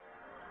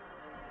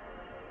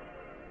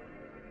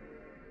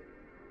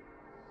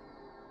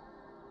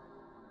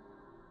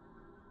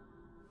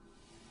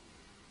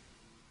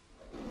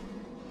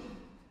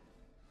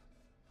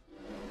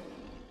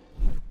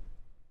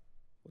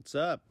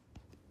What's up?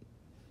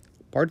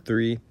 Part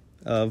 3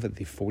 of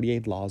the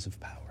 48 Laws of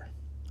Power.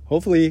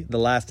 Hopefully the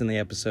last in the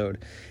episode.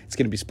 It's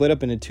going to be split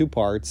up into 2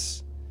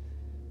 parts.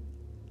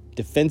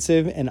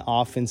 Defensive and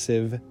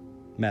offensive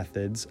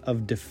methods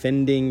of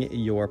defending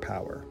your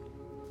power.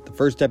 The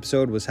first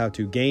episode was how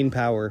to gain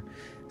power.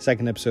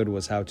 Second episode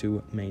was how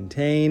to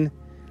maintain.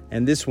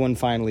 And this one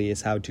finally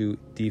is how to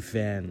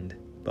defend,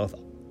 both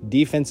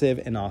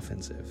defensive and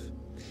offensive.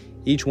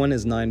 Each one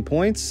is 9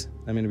 points.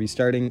 I'm going to be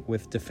starting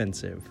with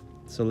defensive.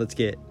 So let's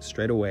get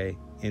straight away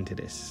into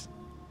this.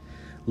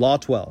 Law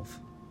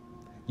 12.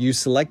 Use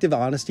selective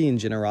honesty and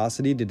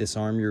generosity to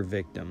disarm your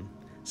victim.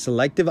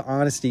 Selective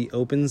honesty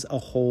opens a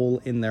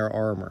hole in their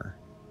armor.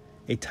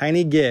 A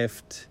tiny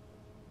gift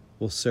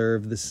will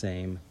serve the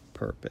same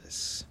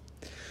purpose.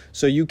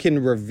 So you can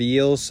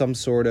reveal some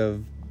sort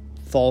of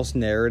false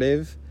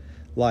narrative,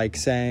 like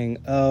saying,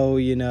 "Oh,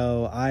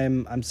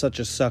 I'm such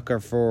a sucker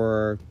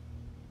for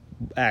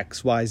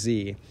X, Y,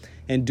 Z,"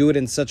 and do it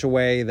in such a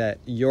way that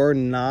you're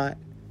not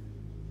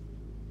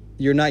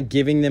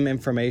giving them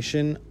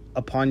information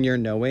upon your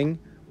knowing,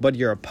 but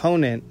your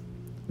opponent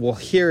will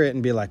hear it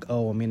and be like,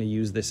 "Oh, I'm going to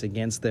use this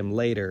against them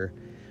later."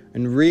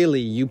 And really,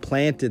 you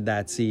planted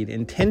that seed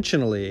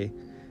intentionally,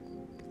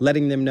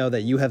 letting them know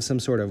that you have some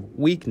sort of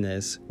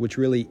weakness, which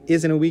really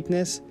isn't a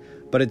weakness,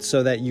 but it's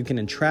so that you can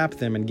entrap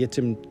them and get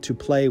them to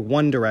play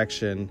one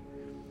direction,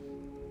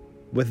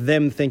 with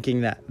them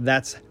thinking that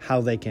that's how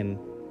they can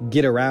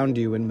get around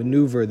you and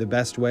maneuver the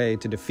best way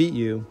to defeat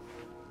you,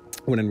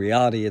 when in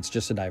reality it's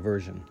just a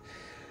diversion.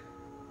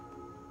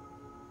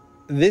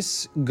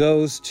 This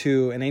goes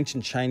to an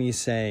ancient Chinese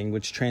saying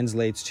which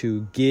translates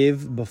to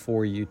 "give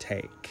before you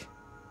take."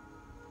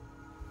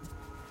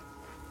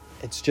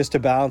 It's just a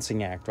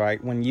balancing act,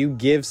 right? When you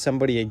give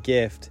somebody a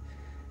gift,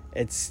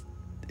 it's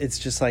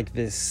just like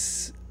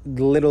this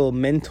little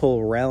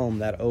mental realm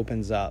that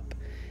opens up.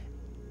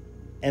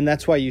 And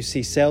that's why you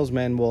see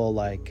salesmen will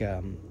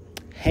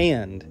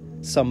hand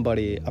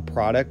somebody a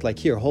product, like,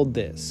 "Here, hold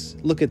this,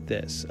 look at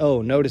this,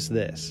 oh, notice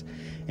this,"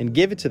 and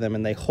give it to them,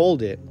 and they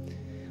hold it.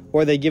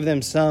 Or they give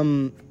them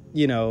some,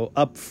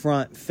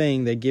 upfront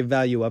thing. They give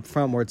value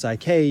upfront where it's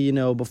like, "Hey,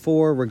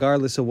 before,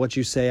 regardless of what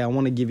you say, I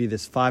want to give you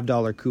this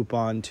 $5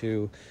 coupon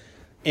to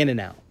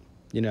In-N-Out,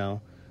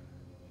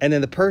 And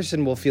then the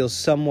person will feel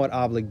somewhat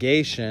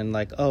obligation,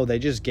 like, "Oh, they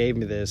just gave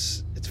me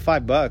this. It's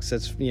 $5.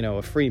 That's,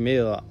 a free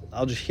meal.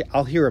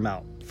 I'll hear them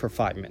out for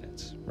 5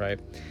 minutes," right?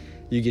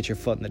 You get your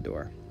foot in the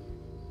door.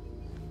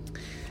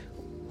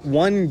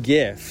 One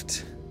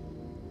gift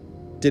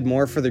did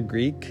more for the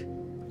Greek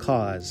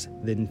cause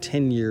than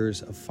 10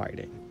 years of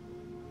fighting.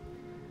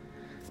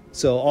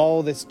 So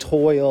all this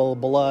toil,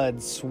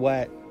 blood,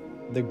 sweat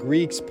the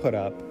Greeks put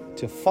up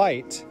to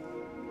fight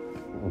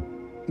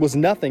was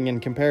nothing in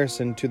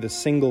comparison to the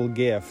single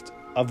gift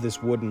of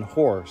this wooden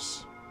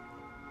horse.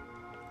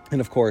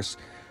 And of course,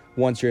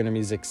 once your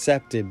enemies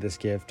accepted this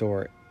gift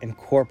or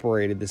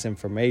incorporated this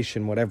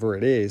information, whatever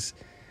it is,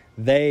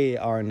 they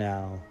are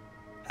now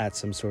at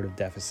some sort of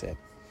deficit.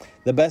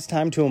 The best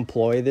time to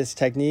employ this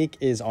technique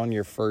is on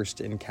your first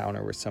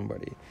encounter with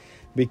somebody,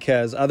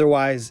 because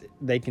otherwise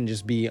they can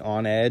just be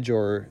on edge,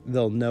 or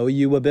they'll know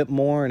you a bit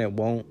more and it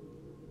won't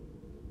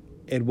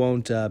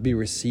be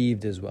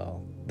received as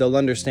well. They'll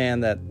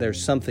understand that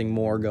there's something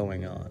more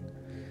going on.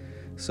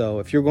 So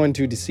if you're going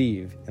to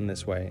deceive in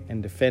this way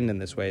and defend in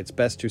this way, it's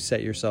best to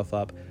set yourself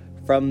up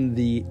from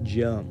the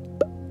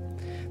jump.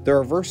 The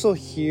reversal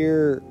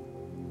here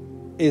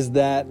is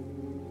that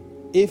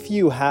if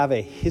you have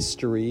a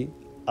history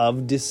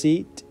of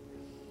deceit,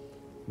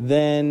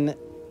 then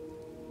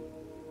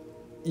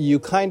you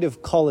kind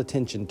of call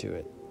attention to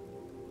it.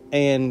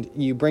 And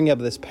you bring up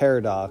this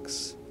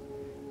paradox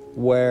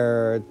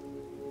where,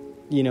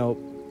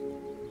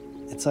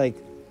 it's like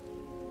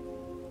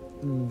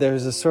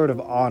there's a sort of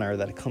honor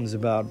that comes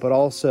about, but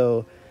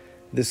also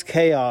this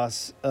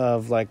chaos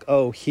of like,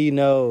 "Oh, he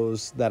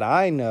knows that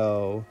I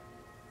know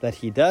that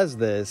he does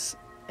this,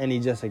 and he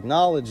just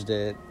acknowledged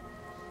it.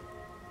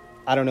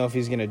 I don't know if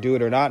he's going to do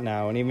it or not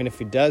now. And even if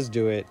he does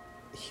do it,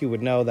 he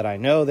would know that I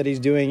know that he's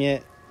doing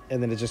it."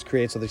 And then it just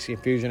creates all this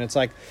confusion. It's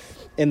like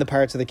in the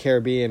Pirates of the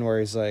Caribbean where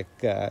he's like,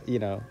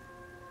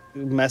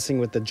 messing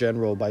with the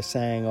general by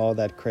saying all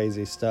that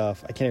crazy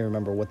stuff. I can't even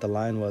remember what the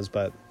line was,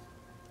 but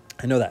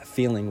I know that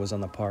feeling was on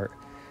the part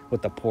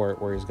with the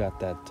port where he's got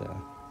that,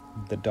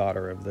 the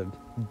daughter of the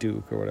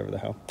Duke or whatever the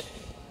hell.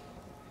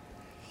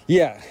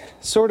 Yeah,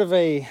 sort of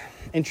a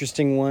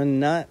interesting one.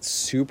 Not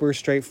super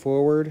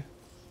straightforward.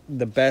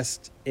 The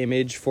best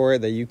image for it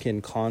that you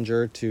can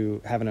conjure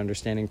to have an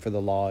understanding for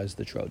the law is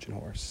the Trojan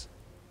horse.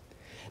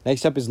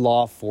 Next up is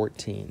Law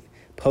 14.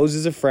 Pose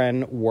as a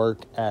friend,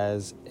 work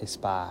as a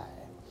spy.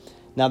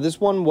 Now,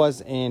 this one was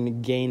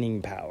in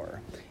gaining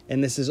power.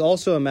 And this is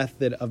also a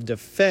method of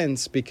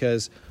defense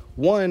because,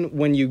 one,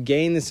 when you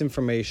gain this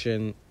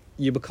information,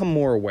 you become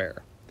more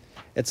aware.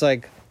 It's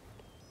like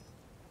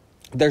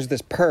there's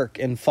this perk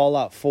in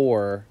Fallout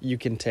 4 you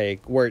can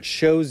take where it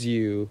shows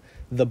you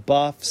the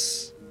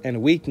buffs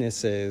and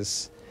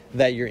weaknesses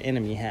that your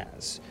enemy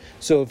has.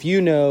 So if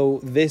you know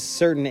this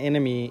certain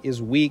enemy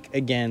is weak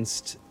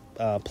against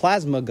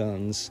plasma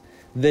guns,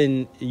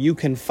 then you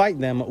can fight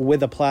them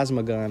with a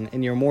plasma gun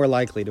and you're more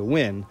likely to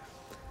win.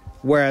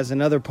 Whereas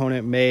another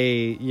opponent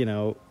may,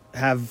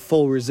 have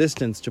full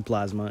resistance to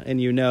plasma, and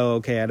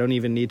okay, I don't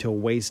even need to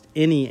waste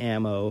any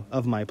ammo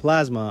of my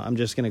plasma. I'm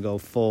just going to go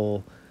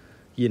full,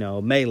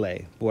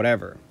 melee,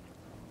 whatever.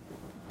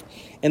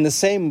 In the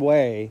same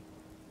way,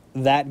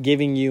 that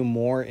giving you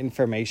more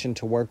information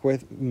to work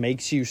with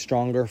makes you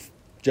stronger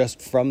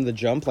just from the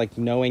jump, like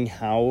knowing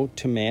how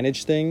to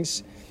manage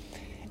things.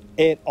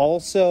 It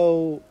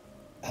also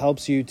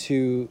helps you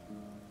to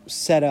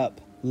set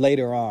up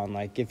later on.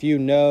 Like if you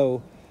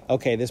know,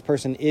 okay, this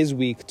person is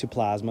weak to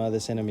plasma,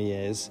 this enemy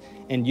is,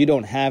 and you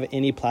don't have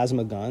any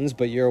plasma guns,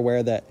 but you're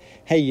aware that,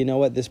 hey, you know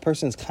what, this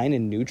person's kind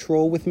of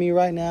neutral with me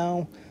right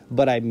now,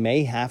 but I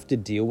may have to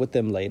deal with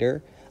them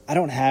later. I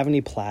don't have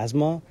any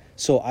plasma,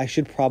 so I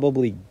should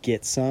probably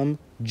get some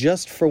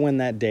just for when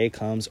that day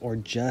comes, or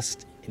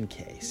just in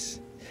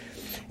case.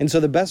 And so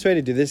the best way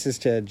to do this is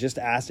to just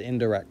ask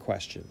indirect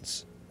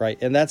questions, right?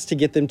 And that's to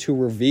get them to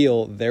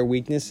reveal their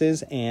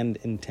weaknesses and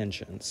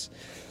intentions.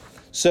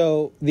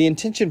 So the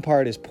intention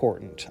part is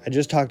important. I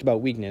just talked about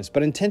weakness,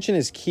 but intention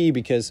is key,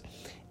 because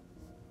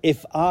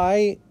if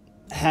I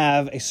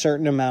have a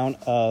certain amount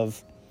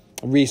of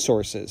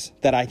resources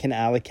that I can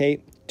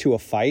allocate to a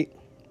fight,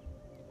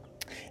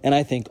 and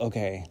I think,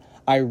 okay,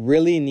 I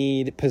really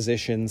need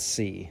position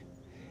C,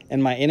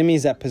 and my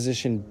enemy's at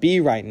position B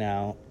right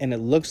now, and it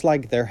looks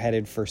like they're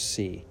headed for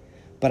C,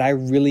 but I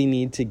really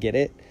need to get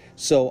it.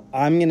 So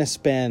I'm going to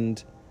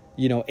spend,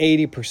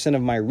 80%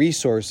 of my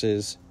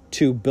resources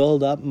to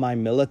build up my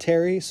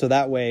military, so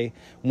that way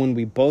when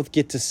we both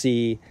get to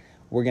C,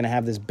 we're going to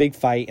have this big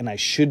fight and I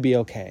should be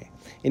okay.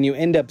 And you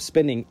end up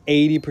spending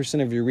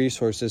 80% of your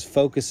resources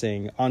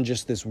focusing on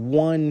just this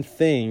one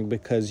thing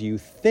because you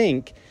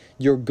think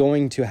you're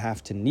going to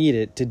have to need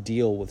it to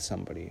deal with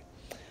somebody.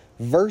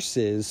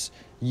 Versus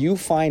you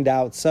find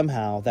out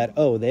somehow that,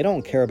 they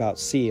don't care about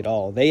C at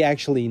all. They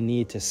actually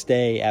need to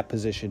stay at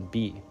position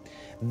B.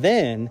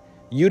 Then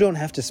you don't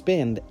have to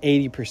spend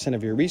 80%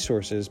 of your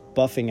resources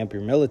buffing up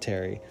your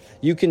military.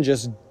 You can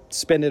just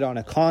spend it on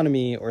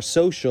economy or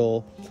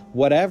social,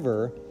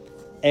 whatever,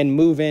 and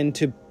move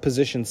into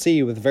position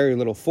C with very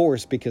little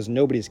force because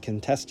nobody's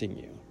contesting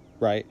you,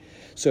 right?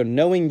 So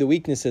knowing the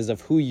weaknesses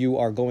of who you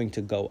are going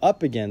to go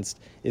up against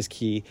is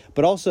key,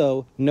 but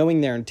also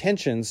knowing their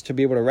intentions to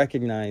be able to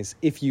recognize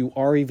if you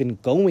are even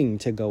going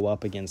to go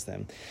up against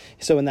them.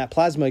 So in that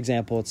plasma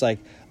example, it's like,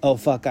 oh,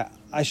 fuck,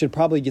 I should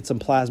probably get some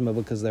plasma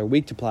because they're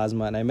weak to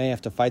plasma and I may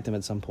have to fight them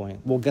at some point.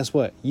 Well, guess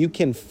what? You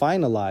can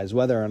finalize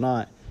whether or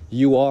not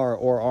you are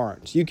or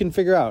aren't. You can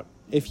figure out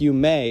if you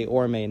may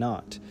or may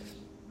not.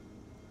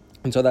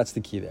 And so that's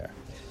the key there.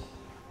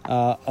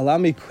 Allow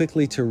me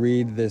quickly to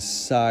read this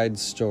side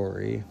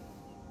story.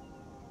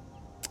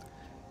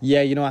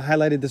 Yeah, I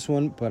highlighted this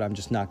one, but I'm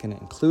just not going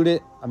to include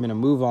it. I'm going to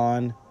move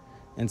on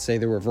and say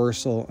the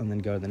reversal and then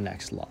go to the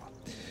next law.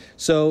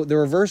 So the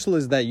reversal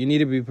is that you need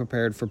to be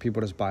prepared for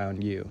people to spy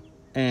on you.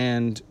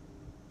 And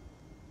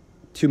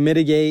to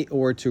mitigate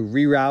or to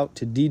reroute,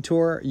 to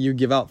detour, you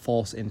give out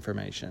false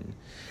information.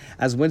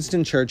 As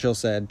Winston Churchill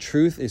said,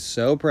 truth is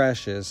so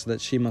precious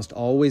that she must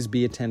always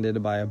be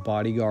attended by a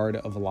bodyguard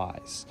of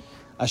lies.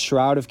 A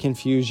shroud of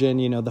confusion,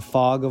 the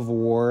fog of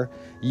war.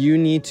 You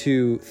need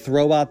to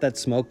throw out that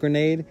smoke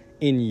grenade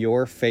in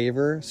your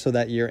favor so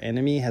that your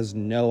enemy has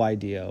no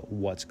idea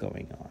what's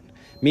going on.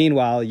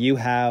 Meanwhile, you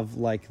have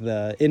like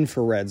the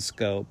infrared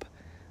scope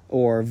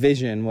or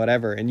vision,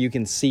 whatever, and you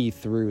can see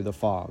through the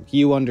fog.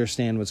 You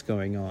understand what's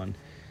going on,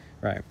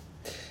 right?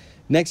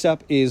 Next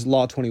up is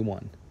Law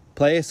 21.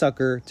 Play a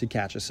sucker to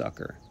catch a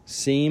sucker.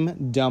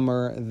 Seem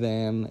dumber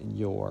than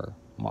your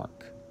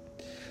mark.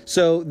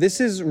 So this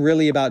is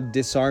really about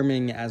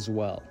disarming as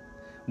well.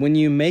 When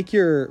you make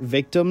your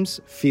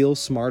victims feel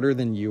smarter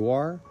than you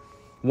are,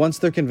 once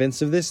they're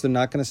convinced of this, they're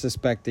not going to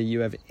suspect that you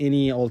have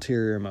any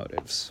ulterior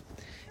motives.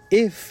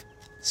 If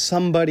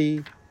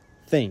somebody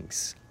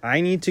thinks,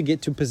 I need to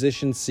get to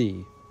position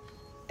C,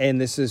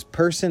 and this is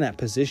person at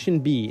position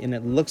B, and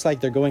it looks like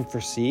they're going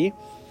for C,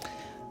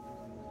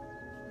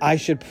 I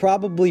should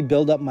probably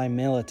build up my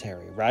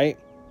military, right?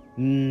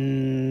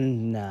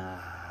 Nah,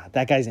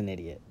 that guy's an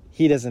idiot.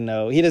 He doesn't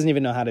know. He doesn't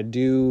even know how to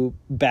do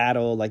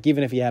battle. Like,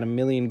 even if he had 1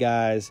 million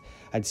guys,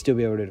 I'd still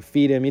be able to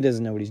defeat him. He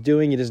doesn't know what he's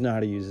doing. He doesn't know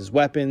how to use his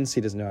weapons. He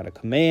doesn't know how to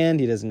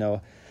command. He doesn't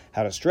know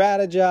how to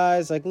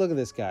strategize. Like, look at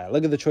this guy.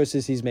 Look at the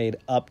choices he's made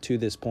up to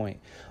this point.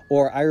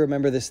 Or I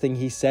remember this thing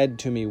he said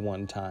to me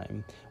one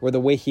time, where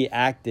the way he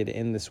acted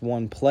in this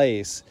one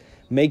place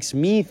makes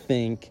me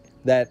think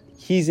that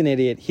he's an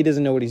idiot. He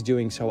doesn't know what he's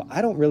doing. So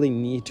I don't really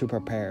need to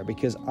prepare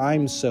because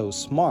I'm so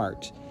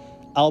smart.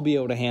 I'll be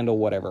able to handle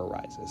whatever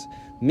arises.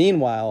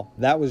 Meanwhile,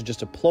 that was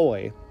just a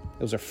ploy.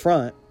 It was a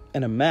front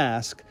and a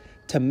mask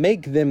to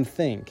make them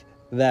think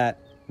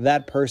that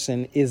that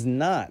person is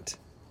not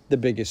the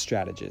biggest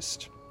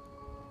strategist.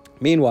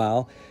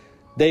 Meanwhile,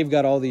 they've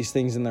got all these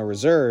things in their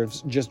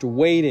reserves just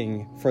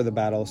waiting for the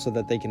battle so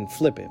that they can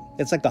flip it.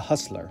 It's like the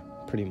hustler,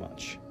 pretty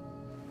much.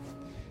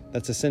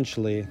 That's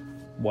essentially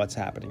what's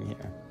happening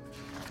here.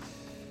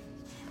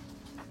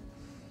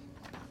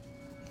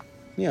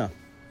 Yeah.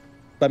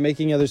 By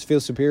making others feel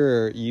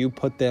superior, you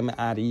put them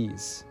at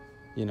ease,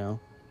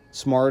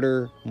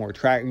 smarter, more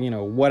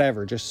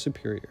whatever, just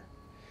superior.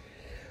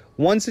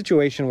 One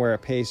situation where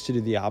it pays to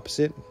do the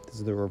opposite, this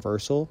is the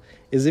reversal,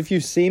 is if you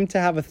seem to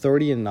have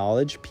authority and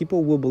knowledge,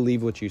 people will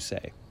believe what you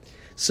say.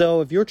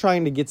 So if you're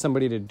trying to get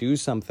somebody to do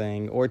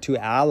something or to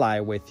ally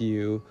with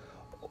you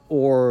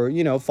or,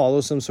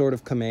 follow some sort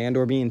of command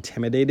or be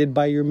intimidated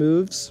by your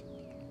moves,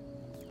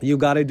 you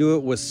got to do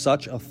it with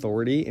such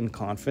authority and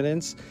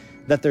confidence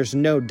that there's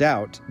no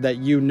doubt that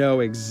you know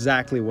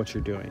exactly what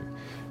you're doing,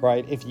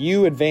 right? If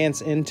you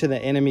advance into the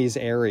enemy's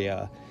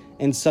area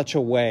in such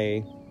a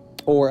way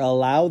or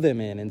allow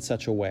them in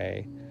such a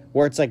way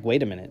where it's like,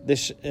 wait a minute,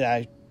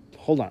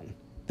 hold on,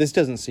 this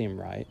doesn't seem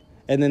right.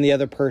 And then the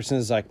other person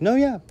is like, no,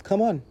 yeah,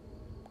 come on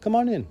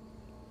in.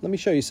 Let me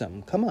show you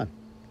something. Come on.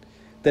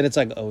 Then it's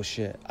like, oh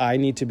shit, I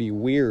need to be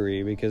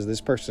weary because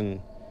this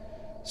person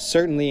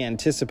certainly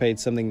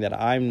anticipates something that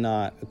I'm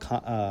not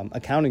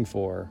accounting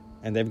for.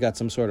 And they've got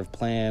some sort of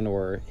plan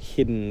or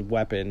hidden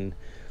weapon,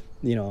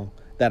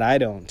 that I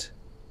don't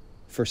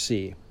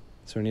foresee.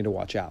 So I need to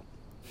watch out.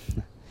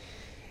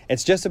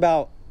 It's just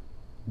about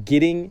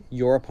getting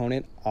your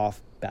opponent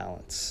off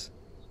balance.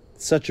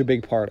 Such a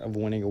big part of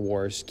winning a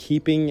war is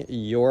keeping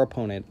your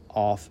opponent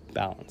off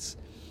balance.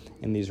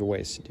 And these are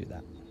ways to do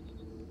that.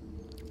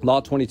 Law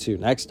 22,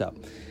 next up.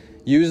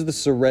 Use the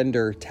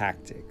surrender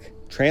tactic.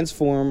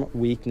 Transform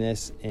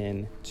weakness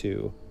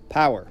into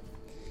power.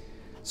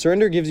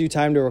 Surrender gives you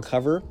time to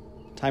recover,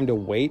 time to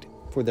wait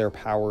for their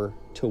power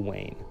to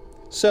wane.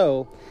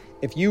 So,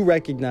 if you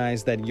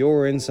recognize that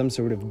you're in some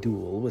sort of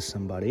duel with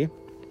somebody,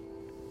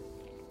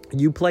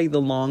 you play the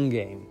long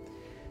game.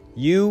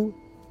 You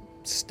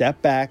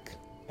step back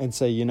and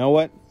say, you know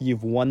what?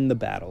 You've won the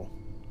battle.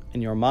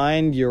 In your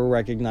mind, you're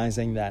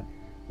recognizing that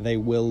they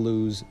will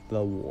lose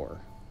the war.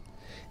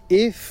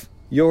 If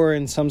you're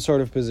in some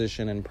sort of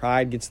position and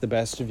pride gets the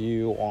best of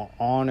you, or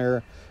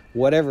honor,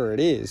 whatever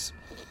it is,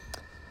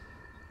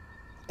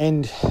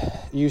 and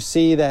you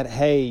see that,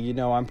 hey,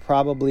 I'm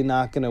probably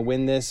not going to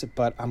win this,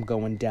 but I'm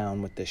going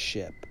down with this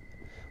ship.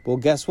 Well,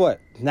 guess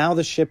what? Now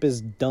the ship is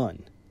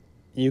done.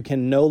 You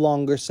can no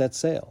longer set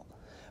sail.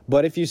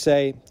 But if you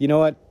say, you know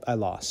what? I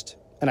lost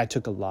and I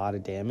took a lot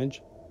of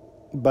damage,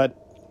 but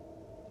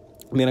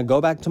I'm going to go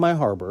back to my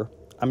harbor.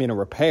 I'm going to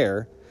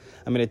repair.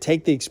 I'm going to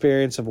take the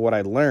experience of what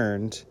I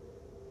learned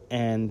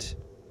and,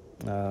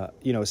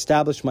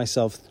 establish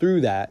myself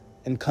through that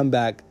and come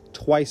back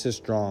twice as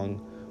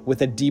strong with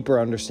a deeper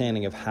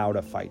understanding of how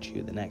to fight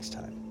you the next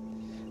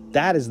time.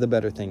 That is the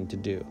better thing to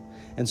do.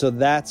 And so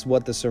that's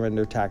what the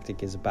surrender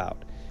tactic is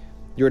about.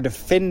 You're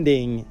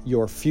defending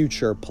your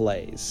future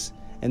plays.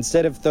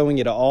 Instead of throwing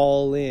it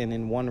all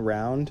in one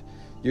round,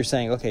 you're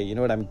saying, okay, you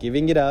know what? I'm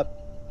giving it up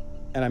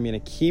and I'm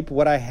going to keep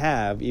what I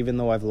have, even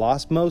though I've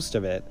lost most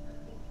of it,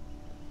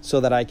 so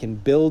that I can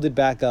build it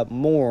back up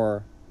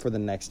more for the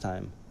next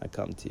time I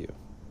come to you.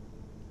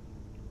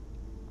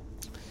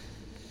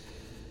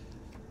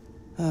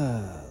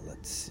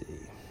 Let's see.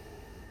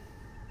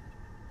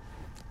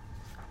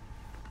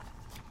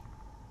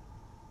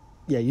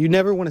 Yeah, you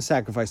never want to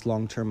sacrifice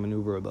long-term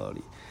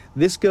maneuverability.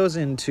 This goes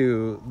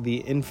into the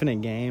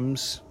infinite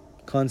games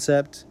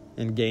concept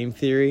and game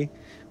theory,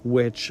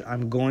 which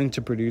I'm going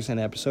to produce an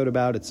episode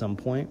about at some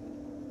point.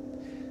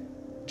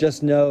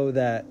 Just know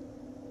that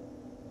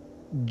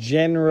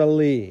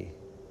generally,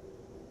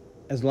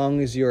 as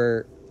long as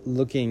you're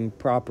looking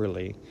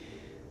properly,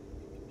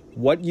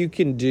 what you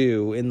can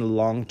do in the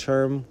long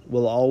term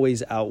will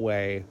always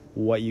outweigh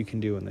what you can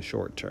do in the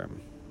short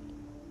term.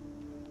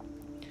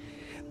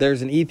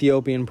 There's an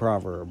Ethiopian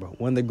proverb: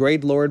 when the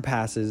great lord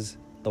passes,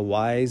 the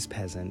wise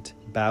peasant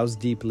bows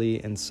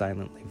deeply and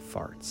silently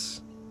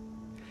farts.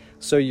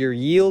 So you're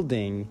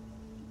yielding,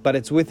 but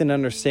it's with an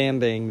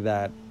understanding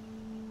that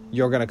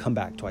you're going to come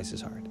back twice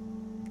as hard.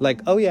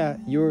 Like, oh yeah,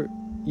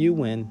 you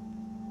win,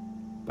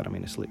 but I'm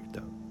going to slit your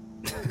throat.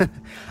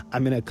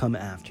 I'm going to come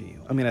after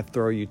you. I'm going to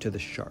throw you to the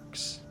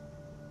sharks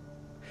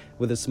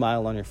with a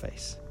smile on your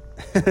face.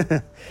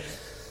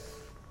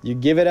 You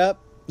give it up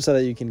so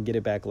that you can get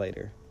it back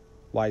later,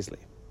 wisely.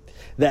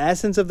 The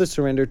essence of the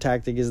surrender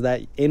tactic is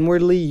that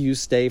inwardly you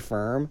stay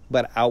firm,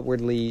 but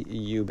outwardly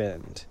you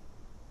bend.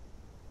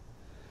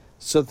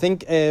 So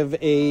think of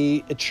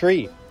a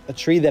tree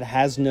that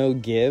has no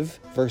give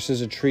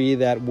versus a tree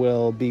that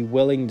will be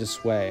willing to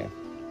sway.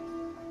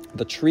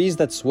 The trees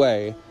that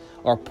sway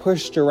are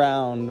pushed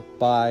around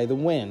by the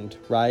wind,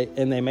 right?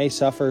 And they may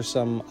suffer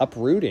some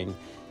uprooting.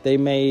 They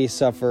may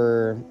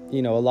suffer,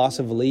 a loss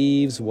of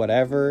leaves,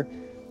 whatever.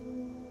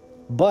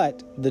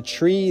 But the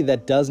tree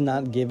that does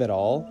not give at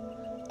all,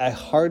 a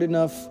hard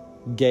enough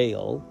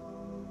gale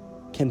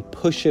can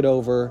push it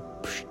over,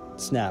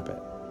 snap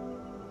it.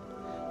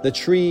 The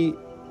tree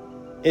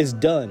is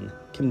done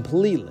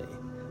completely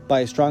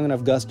by a strong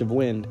enough gust of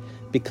wind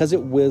because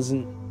it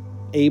wasn't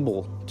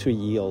able to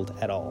yield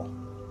at all.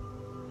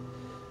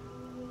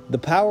 The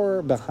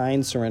power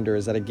behind surrender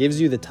is that it gives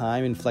you the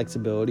time and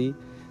flexibility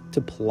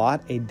to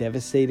plot a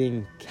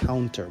devastating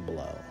counter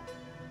blow.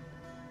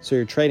 So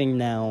you're trading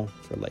now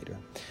for later.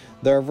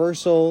 The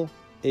reversal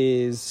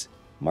is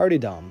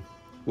martyrdom,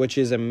 which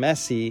is a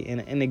messy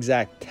and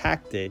inexact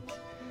tactic,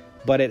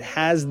 but it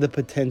has the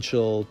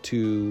potential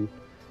to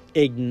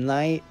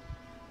ignite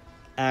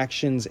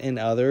actions in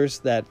others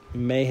that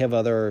may have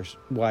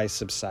otherwise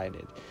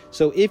subsided.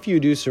 So if you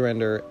do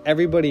surrender,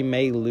 everybody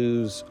may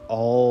lose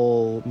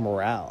all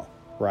morale,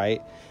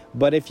 right?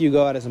 But if you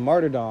go out as a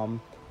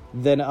martyrdom,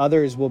 then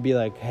others will be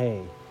like,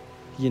 hey,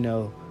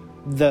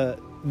 the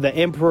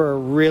emperor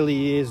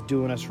really is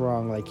doing us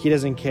wrong. Like, he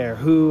doesn't care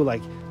who,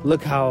 like,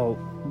 look how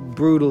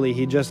brutally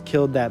he just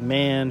killed that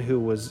man who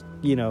was,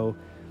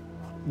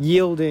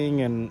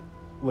 yielding and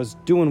was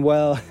doing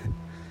well.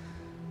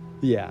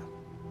 Yeah.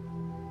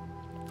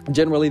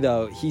 Generally,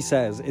 though, he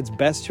says it's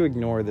best to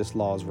ignore this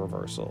law's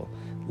reversal.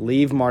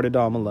 Leave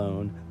martyrdom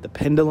alone. The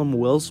pendulum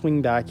will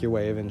swing back your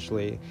way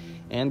eventually,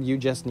 and you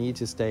just need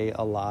to stay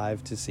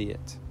alive to see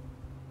it.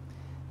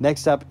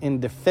 Next up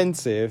in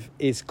defensive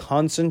is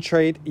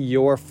concentrate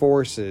your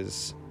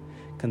forces.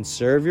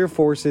 Conserve your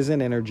forces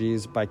and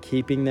energies by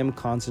keeping them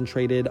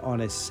concentrated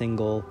on a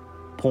single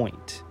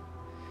point.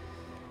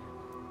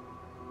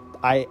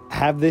 I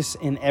have this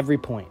in every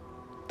point.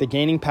 The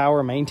gaining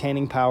power,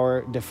 maintaining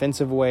power,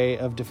 defensive way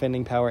of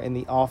defending power, and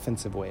the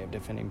offensive way of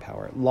defending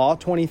power. Law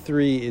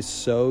 23 is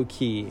so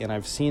key, and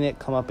I've seen it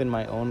come up in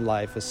my own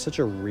life as such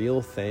a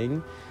real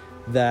thing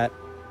that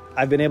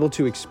I've been able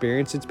to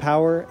experience its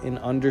power and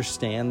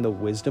understand the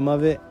wisdom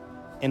of it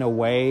in a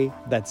way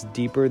that's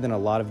deeper than a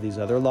lot of these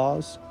other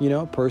laws,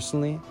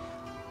 personally.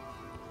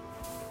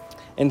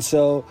 And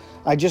so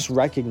I just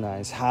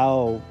recognize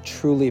how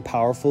truly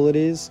powerful it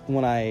is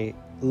when I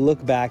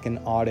look back and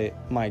audit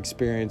my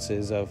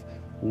experiences of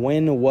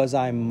when was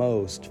I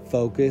most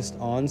focused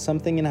on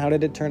something and how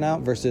did it turn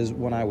out versus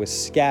when I was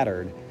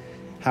scattered,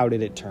 how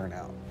did it turn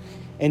out?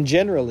 And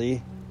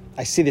generally,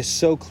 I see this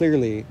so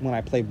clearly when I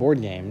play board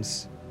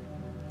games.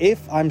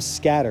 If I'm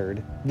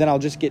scattered, then I'll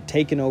just get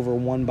taken over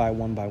one by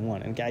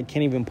one. And I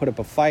can't even put up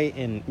a fight.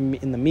 And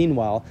in the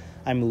meanwhile,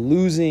 I'm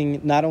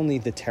losing not only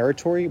the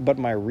territory, but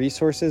my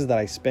resources that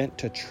I spent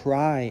to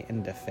try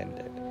and defend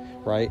it,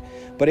 right?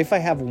 But if I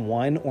have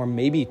one or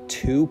maybe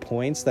 2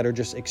 points that are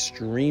just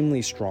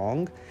extremely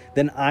strong,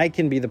 then I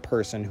can be the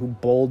person who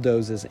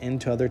bulldozes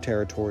into other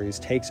territories,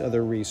 takes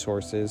other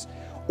resources,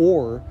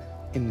 or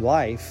in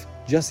life,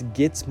 just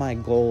gets my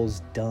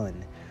goals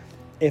done.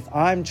 If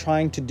I'm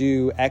trying to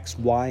do X,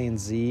 Y, and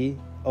Z,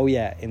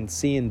 and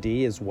C and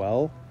D as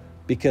well,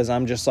 because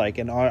I'm just like,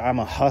 I'm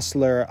a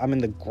hustler, I'm in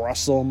the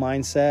Grussel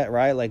mindset,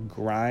 right? Like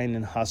grind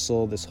and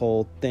hustle, this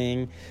whole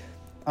thing.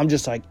 I'm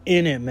just like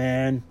in it,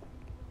 man.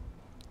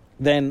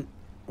 Then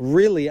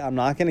really, I'm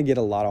not going to get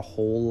a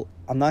whole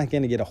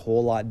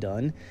lot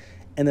done.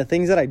 And the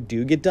things that I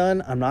do get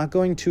done, I'm not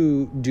going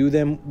to do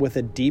them with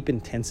a deep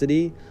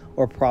intensity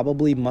or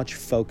probably much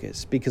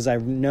focus, because I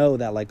know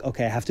that like,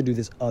 okay, I have to do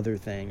this other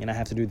thing and I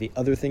have to do the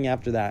other thing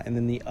after that and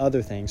then the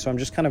other thing. So I'm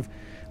just kind of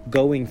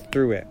going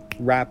through it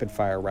rapid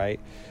fire, right?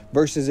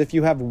 Versus if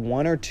you have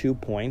 1 or 2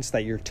 points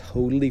that you're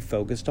totally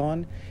focused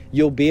on,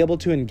 you'll be able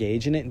to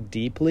engage in it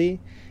deeply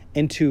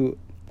and to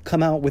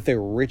come out with a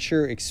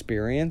richer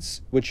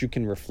experience, which you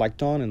can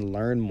reflect on and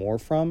learn more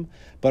from,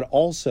 but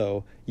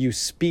also you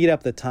speed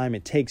up the time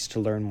it takes to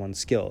learn one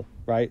skill,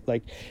 right?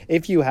 Like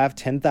if you have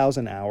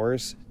 10,000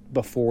 hours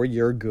before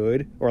you're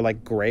good or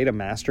like great, a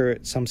master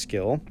at some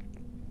skill,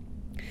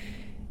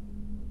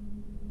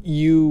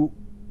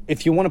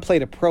 if you want to play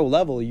at a pro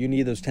level, you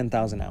need those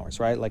 10,000 hours,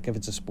 right? Like if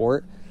it's a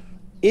sport,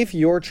 if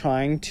you're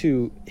trying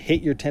to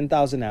hit your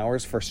 10,000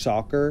 hours for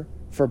soccer,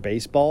 for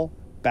baseball,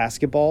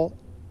 basketball,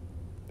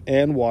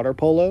 and water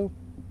polo,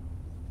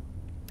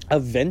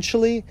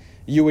 eventually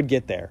you would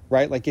get there,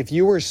 right? Like if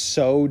you were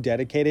so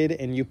dedicated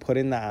and you put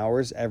in the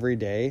hours every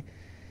day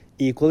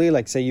equally,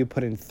 like say you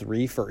put in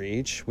 3 for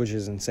each, which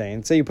is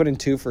insane. Say you put in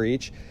 2 for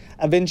each,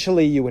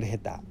 eventually you would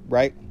hit that,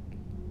 right?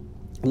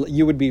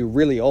 You would be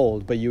really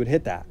old, but you would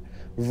hit that.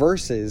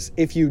 Versus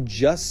if you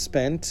just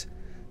spent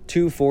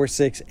 2, 4,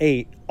 6,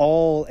 8,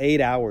 all 8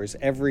 hours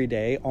every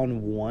day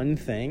on one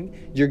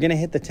thing, you're going to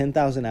hit the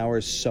 10,000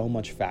 hours so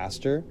much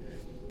faster.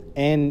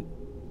 And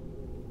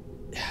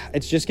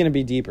it's just going to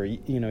be deeper.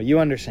 You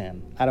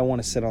understand. I don't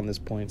want to sit on this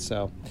point,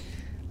 so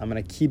I'm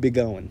going to keep it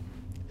going.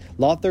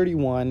 Law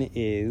 31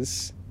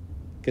 is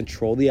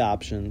control the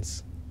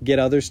options, get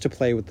others to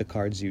play with the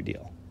cards you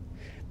deal.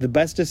 The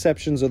best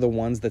deceptions are the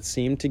ones that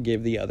seem to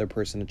give the other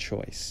person a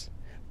choice.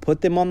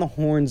 Put them on the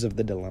horns of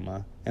the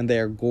dilemma, and they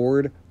are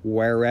gored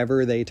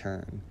wherever they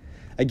turn.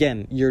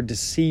 Again, you're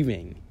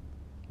deceiving.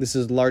 This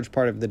is a large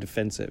part of the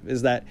defensive,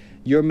 is that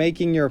you're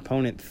making your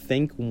opponent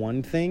think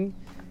one thing,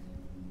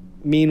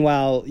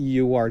 meanwhile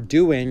you are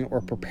doing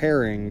or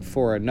preparing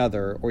for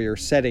another, or you're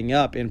setting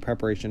up in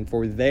preparation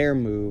for their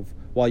move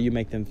while you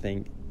make them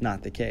think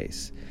not the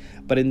case.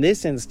 But in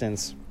this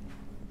instance,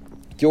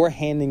 you're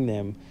handing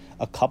them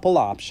a couple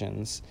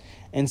options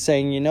and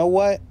saying, you know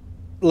what?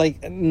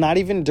 Like, not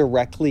even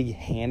directly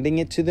handing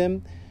it to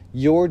them.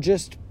 You're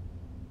just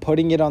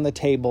putting it on the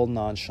table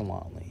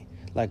nonchalantly.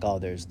 Like, oh,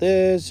 there's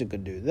this, you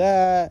could do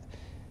that.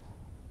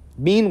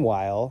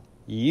 Meanwhile,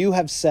 you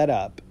have set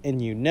up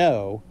and you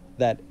know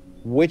that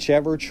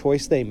whichever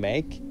choice they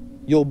make,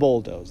 you'll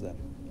bulldoze them.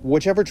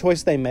 Whichever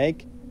choice they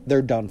make,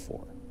 they're done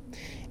for.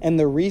 And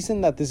the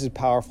reason that this is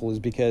powerful is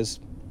because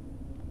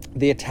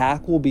the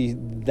attack will be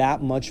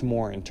that much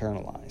more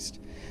internalized.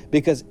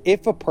 Because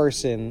if a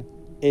person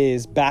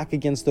is back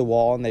against the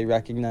wall and they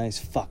recognize,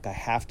 fuck, I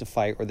have to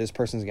fight, or this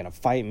person's going to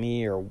fight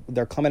me, or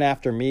they're coming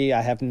after me,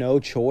 I have no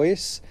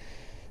choice,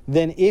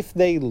 then if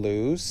they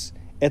lose,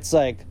 it's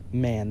like,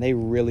 man, they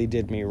really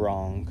did me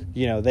wrong.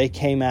 You know, they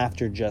came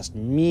after just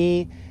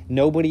me,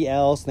 nobody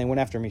else, and they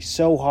went after me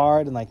so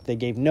hard, and like they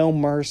gave no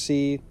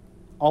mercy,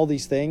 all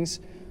these things.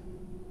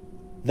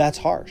 That's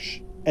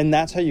harsh. And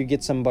that's how you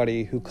get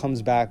somebody who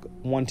comes back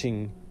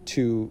wanting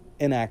to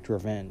enact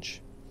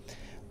revenge.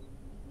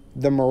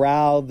 The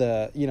morale,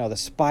 the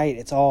spite,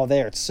 it's all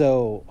there. It's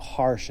so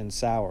harsh and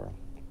sour.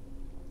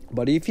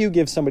 But if you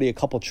give somebody a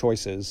couple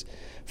choices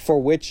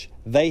for which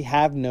they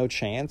have no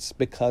chance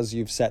because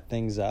you've set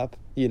things up,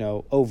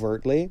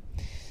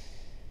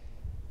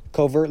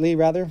 covertly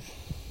rather,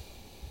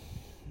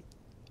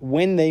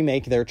 when they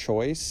make their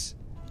choice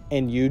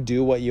and you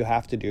do what you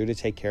have to do to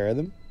take care of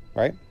them,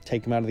 right?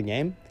 Take them out of the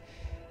game.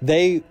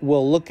 They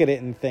will look at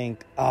it and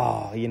think,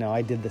 oh,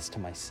 I did this to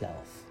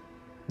myself.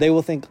 They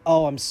will think,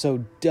 oh, I'm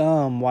so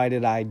dumb. Why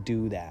did I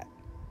do that?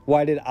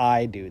 Why did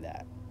I do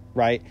that?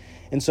 Right?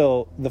 And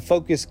so the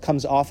focus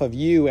comes off of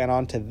you and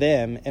onto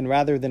them. And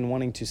rather than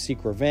wanting to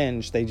seek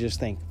revenge, they just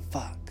think,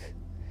 fuck.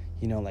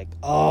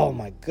 Oh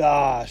my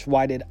gosh,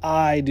 why did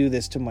I do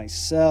this to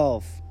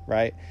myself?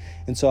 Right?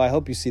 And so I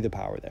hope you see the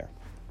power there.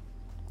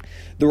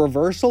 The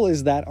reversal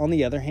is that, on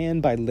the other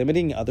hand, by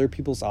limiting other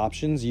people's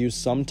options, you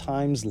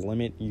sometimes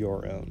limit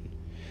your own.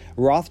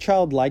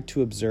 Rothschild liked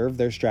to observe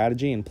their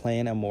strategy and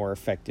plan a more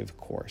effective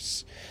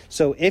course.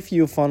 So if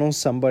you funnel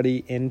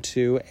somebody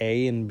into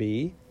A and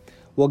B,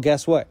 well,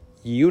 guess what?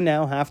 You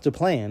now have to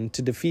plan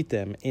to defeat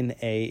them in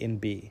A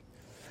and B.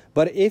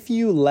 But if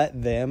you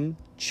let them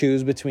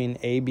choose between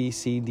A, B,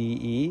 C, D,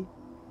 E,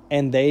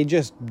 and they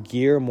just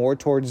gear more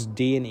towards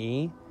D and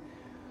E,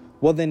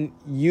 well, then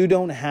you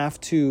don't have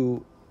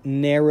to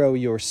narrow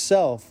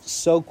yourself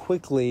so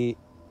quickly,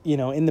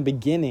 in the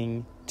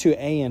beginning to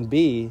A and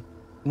B,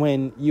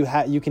 when you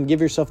can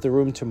give yourself the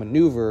room to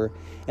maneuver,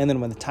 and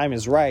then when the time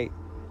is right,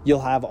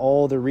 you'll have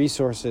all the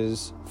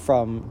resources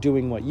from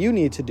doing what you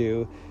need to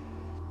do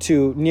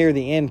to, near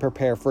the end,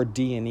 prepare for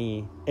D and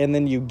E, and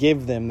then you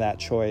give them that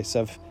choice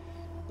of,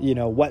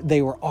 what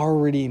they were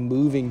already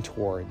moving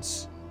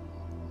towards.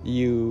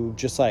 You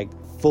just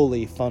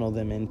fully funnel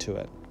them into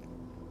it,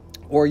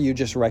 or you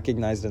just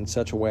recognize it in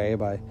such a way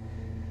by,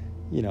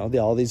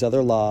 all these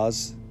other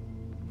laws.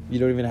 You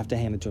don't even have to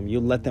hand it to them. You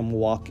let them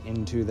walk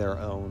into their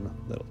own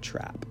little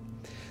trap.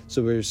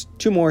 So there's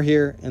 2 more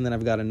here, and then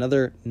I've got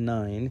another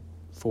 9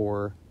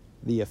 for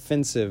the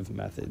offensive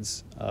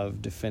methods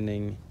of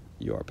defending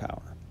your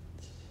power.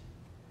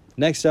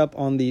 Next up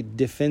on the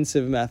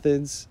defensive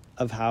methods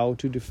of how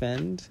to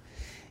defend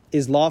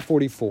is Law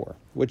 44,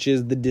 which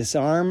is the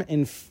disarm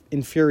and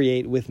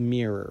infuriate with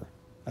mirror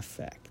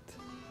effect.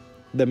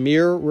 The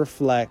mirror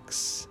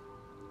reflects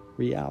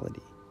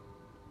reality.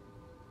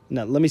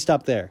 Now, let me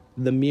stop there.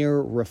 The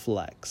mirror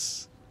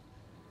reflects.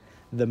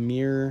 The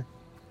mirror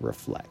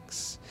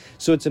reflects.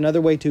 So it's another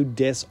way to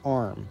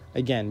disarm.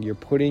 Again, you're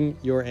putting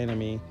your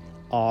enemy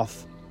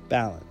off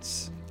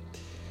balance.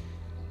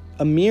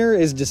 A mirror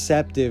is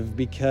deceptive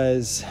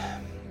because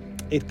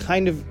it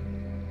kind of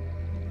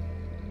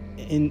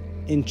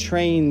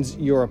entrains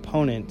your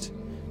opponent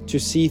to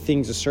see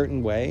things a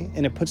certain way,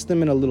 and it puts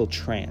them in a little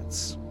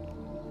trance.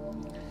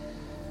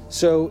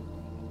 So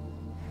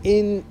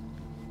in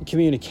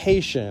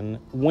communication,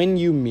 when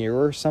you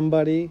mirror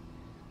somebody,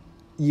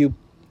 you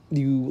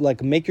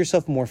make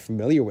yourself more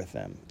familiar with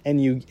them,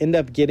 and you end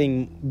up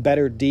getting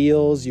better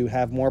deals. You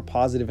have more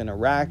positive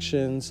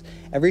interactions.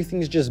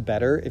 Everything's just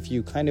better if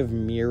you kind of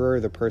mirror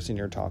the person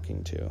you're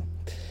talking to.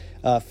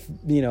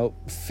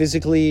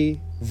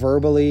 Physically,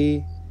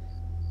 verbally,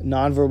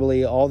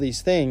 non-verbally, all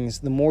these things.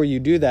 The more you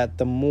do that,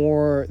 the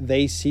more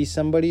they see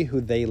somebody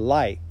who they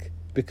like,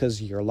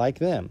 because you're like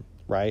them,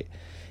 right?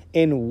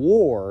 In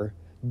war,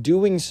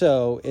 doing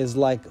so is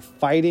like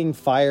fighting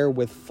fire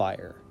with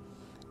fire.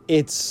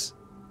 It's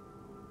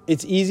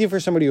easy for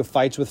somebody who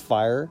fights with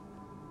fire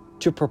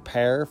to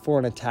prepare for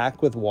an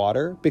attack with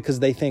water, because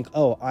they think,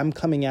 oh, I'm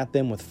coming at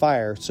them with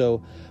fire,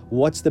 so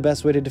what's the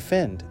best way to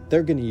defend?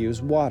 They're going to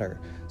use water.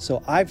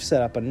 So I've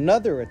set up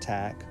another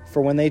attack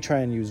for when they try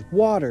and use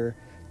water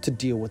to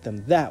deal with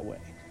them that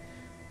way.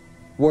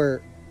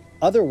 Where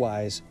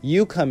otherwise,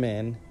 you come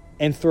in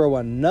and throw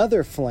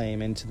another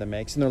flame into the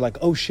mix, and they're like,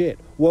 oh shit,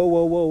 whoa,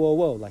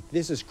 like,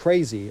 this is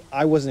crazy.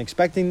 I wasn't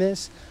expecting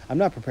this. I'm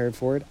not prepared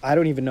for it. I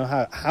don't even know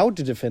how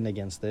to defend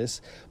against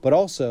this. But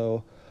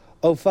also,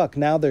 oh fuck,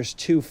 now there's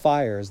 2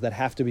 fires that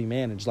have to be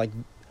managed. Like,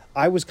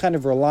 I was kind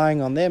of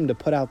relying on them to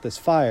put out this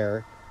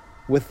fire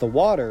with the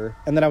water,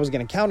 and then I was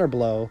going to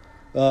counterblow.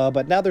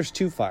 But now there's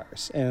two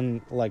fires,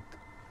 and like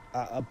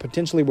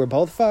potentially we're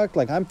both fucked.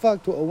 Like I'm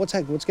fucked. What's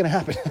going to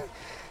happen?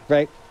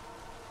 Right?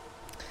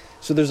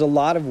 So there's a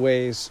lot of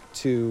ways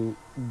to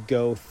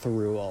go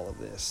through all of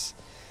this.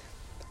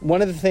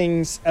 One of the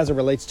things as it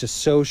relates to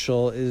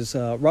social is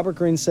Robert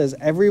Greene says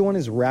everyone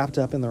is wrapped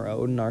up in their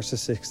own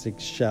narcissistic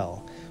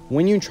shell.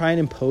 When you try and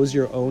impose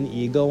your own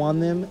ego on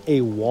them, a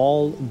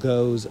wall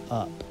goes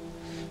up.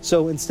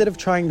 So instead of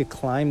trying to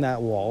climb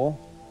that wall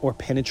or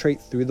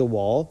penetrate through the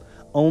wall,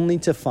 only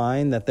to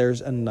find that there's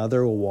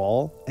another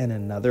wall and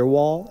another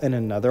wall and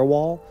another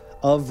wall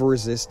of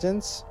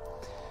resistance,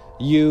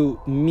 you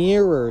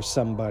mirror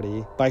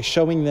somebody by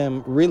showing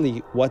them really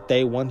what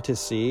they want to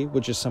see,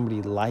 which is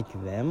somebody like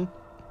them.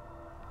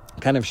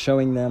 Kind of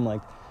showing them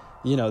like,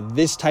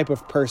 this type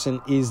of person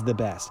is the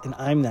best, and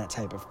I'm that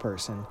type of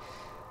person.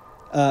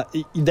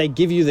 They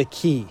give you the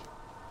key.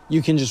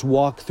 You can just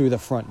walk through the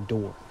front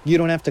door. You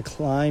don't have to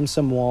climb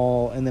some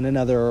wall and then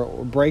another,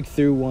 or break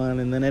through one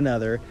and then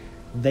another.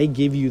 They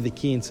give you the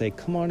key and say,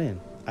 come on in.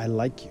 I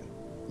like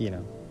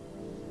you.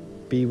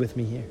 Be with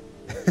me here.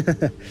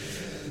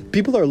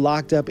 People are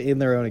locked up in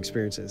their own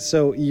experiences.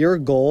 So your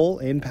goal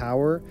in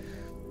power,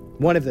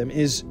 one of them,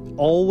 is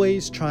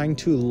always trying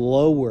to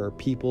lower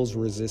people's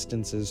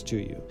resistances to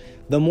you.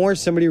 The more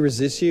somebody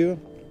resists you,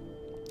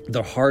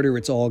 the harder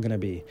it's all going to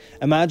be.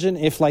 Imagine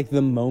if like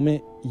the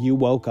moment you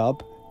woke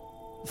up,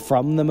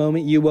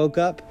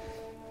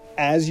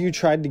 as you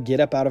tried to get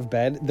up out of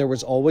bed, there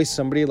was always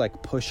somebody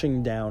like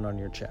pushing down on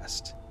your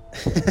chest.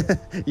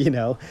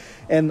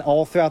 And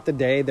all throughout the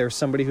day, there's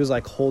somebody who's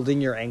like holding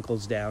your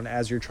ankles down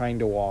as you're trying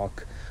to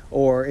walk.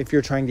 Or if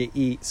you're trying to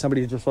eat,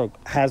 somebody just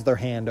like has their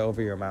hand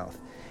over your mouth.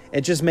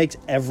 It just makes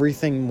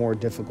everything more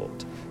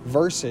difficult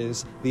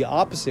versus the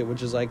opposite,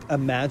 which is like,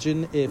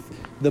 imagine if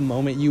the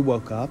moment you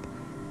woke up,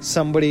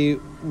 somebody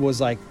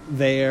was like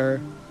there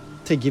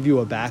to give you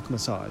a back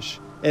massage,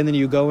 and then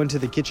you go into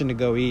the kitchen to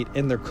go eat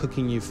and they're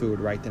cooking you food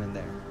right then and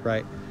there,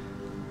 right?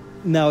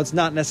 Now, it's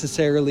not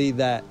necessarily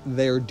that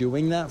they're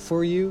doing that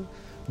for you,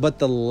 but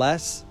the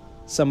less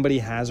somebody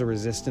has a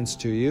resistance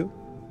to you,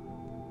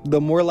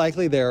 the more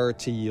likely they are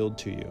to yield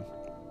to you.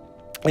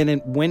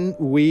 And when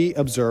we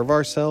observe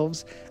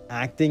ourselves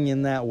acting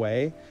in that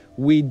way,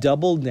 we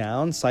double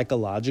down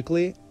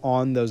psychologically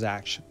on those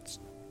actions.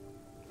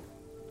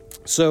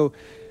 So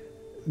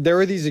there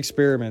are these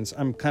experiments.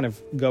 I'm kind of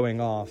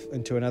going off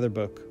into another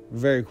book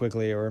very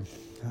quickly, or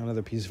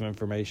another piece of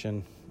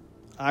information.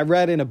 I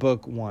read in a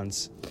book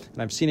once,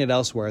 and I've seen it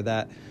elsewhere,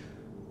 that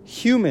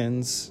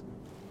humans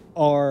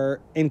are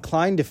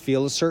inclined to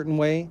feel a certain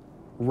way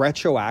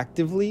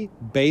retroactively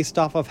based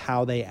off of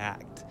how they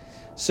act.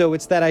 So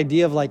it's that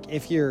idea of like,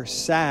 if you're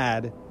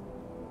sad,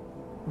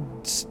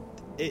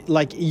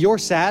 you're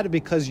sad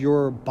because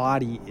your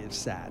body is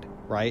sad,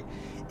 right?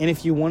 And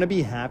if you want to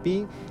be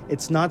happy,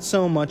 it's not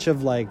so much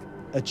of like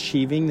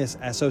achieving this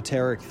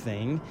esoteric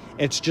thing.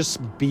 It's just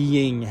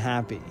being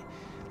happy.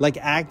 Like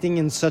acting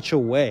in such a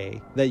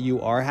way that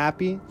you are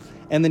happy,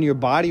 and then your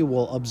body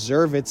will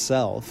observe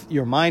itself.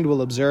 Your mind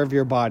will observe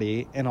your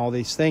body and all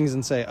these things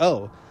and say,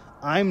 oh,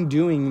 I'm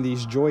doing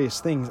these joyous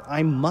things.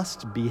 I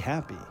must be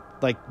happy.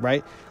 Like,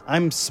 right?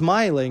 I'm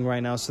smiling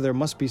right now, so there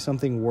must be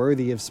something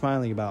worthy of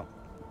smiling about.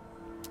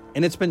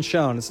 And it's been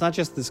shown. It's not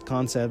just this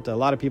concept. A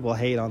lot of people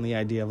hate on the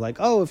idea of like,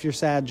 oh, if you're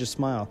sad, just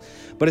smile.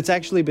 But it's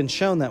actually been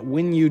shown that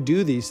when you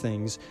do these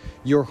things,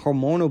 your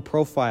hormonal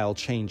profile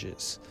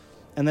changes.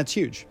 And that's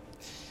huge.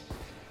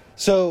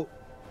 So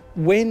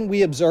when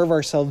we observe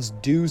ourselves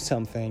do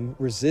something,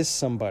 resist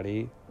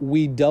somebody,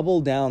 we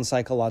double down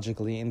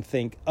psychologically and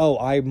think, oh,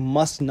 I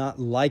must not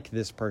like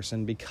this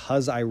person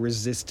because I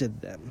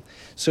resisted them.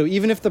 So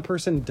even if the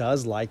person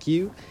does like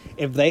you,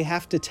 if they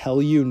have to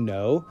tell you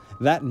no,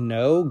 that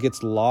no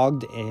gets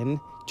logged in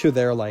to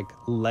their like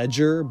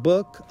ledger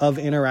book of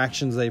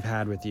interactions they've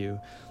had with you.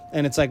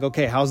 And it's like,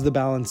 okay, how's the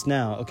balance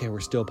now? Okay, we're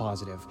still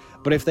positive.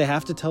 But if they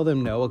have to tell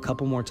them no a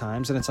couple more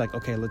times, and it's like,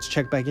 okay, let's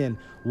check back in.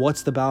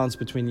 What's the balance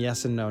between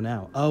yes and no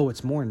now? Oh,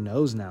 it's more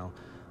no's now.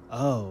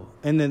 Oh,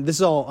 and then this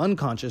is all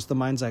unconscious. The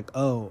mind's like,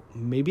 oh,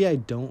 maybe I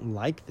don't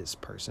like this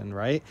person,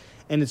 right?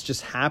 And it's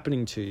just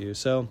happening to you.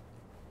 So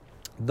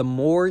the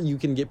more you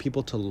can get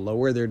people to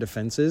lower their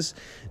defenses,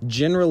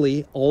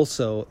 generally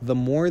also, the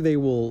more they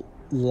will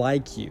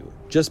like you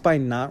just by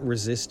not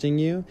resisting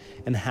you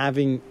and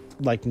having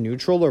like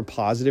neutral or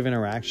positive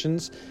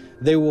interactions.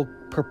 They will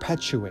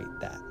perpetuate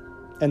that.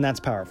 And that's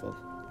powerful.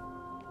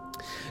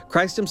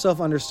 Christ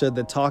himself understood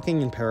that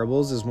talking in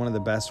parables is one of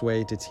the best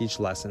ways to teach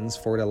lessons,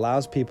 for it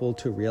allows people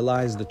to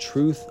realize the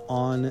truth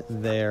on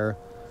their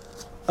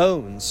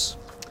owns.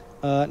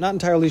 Not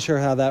entirely sure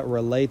how that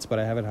relates, but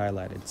I have it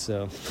highlighted.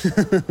 So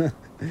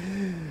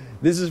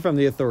this is from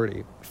The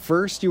Authority.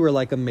 First, you are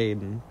like a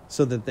maiden,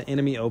 so that the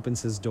enemy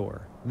opens his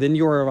door. Then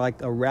you are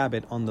like a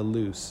rabbit on the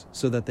loose,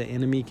 so that the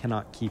enemy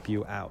cannot keep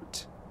you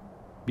out.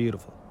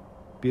 Beautiful.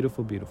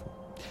 Beautiful, beautiful.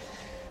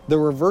 The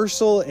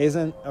reversal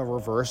isn't a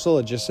reversal.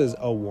 It just says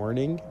a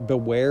warning.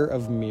 Beware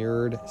of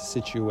mirrored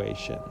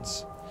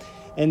situations.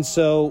 And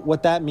so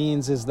what that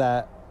means is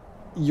that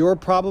you're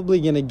probably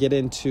going to get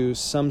into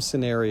some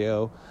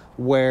scenario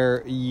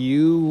where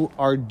you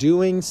are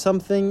doing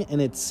something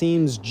and it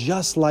seems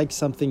just like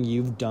something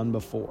you've done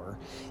before.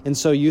 And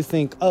so you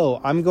think, oh,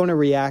 I'm going to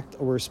react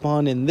or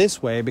respond in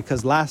this way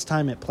because last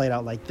time it played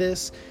out like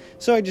this.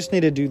 So I just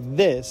need to do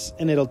this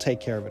and it'll take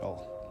care of it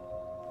all.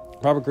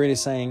 Robert Greene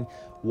is saying,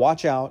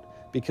 watch out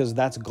because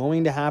that's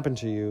going to happen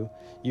to you.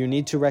 You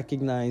need to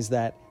recognize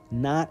that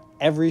not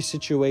every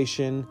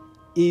situation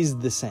is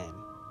the same.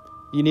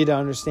 You need to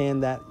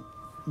understand that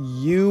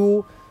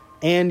you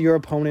and your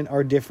opponent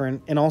are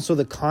different, and also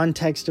the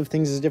context of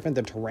things is different,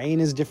 the terrain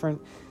is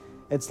different.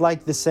 It's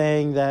like the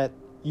saying that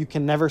you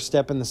can never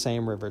step in the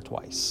same river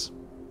twice.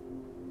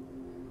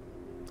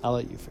 I'll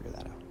let you figure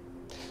that out.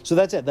 So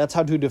that's it. That's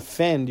how to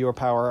defend your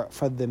power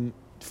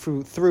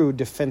through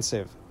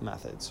defensive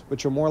methods,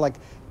 which are more like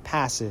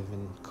passive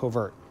and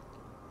covert.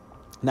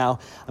 Now,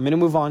 I'm going to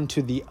move on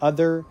to the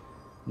other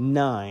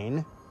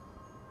 9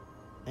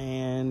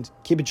 and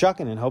keep it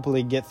chucking and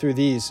hopefully get through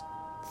these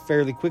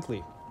fairly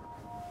quickly.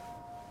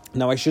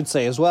 Now, I should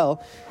say as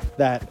well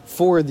that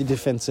for the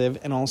defensive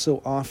and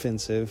also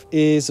offensive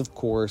is, of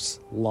course,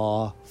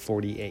 Law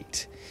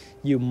 48.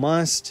 You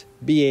must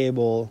be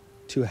able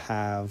to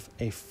have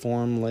a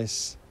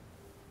formless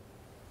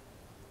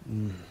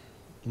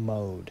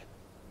mode.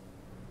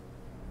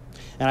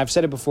 And I've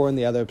said it before in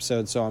the other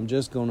episode, so I'm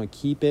just going to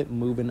keep it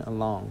moving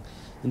along.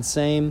 And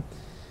same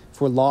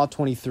for Law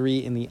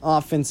 23 in the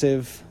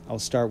offensive. I'll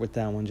start with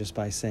that one just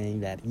by saying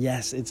that,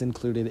 yes, it's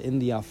included in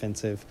the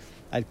offensive.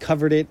 I'd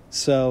covered it,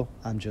 so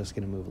I'm just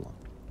going to move along.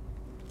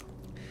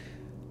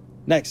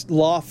 Next,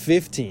 Law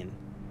 15.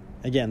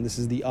 Again, this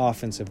is the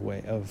offensive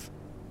way of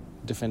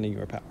defending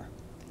your power.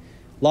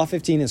 Law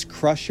 15 is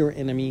crush your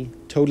enemy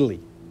totally.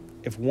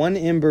 If one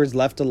ember is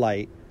left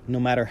alight, no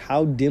matter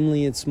how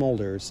dimly it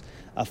smolders,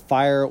 a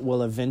fire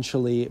will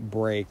eventually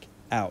break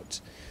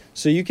out.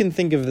 So you can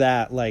think of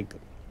that like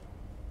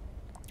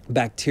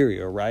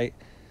bacteria, right?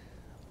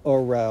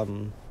 Or,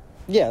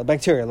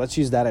 bacteria. Let's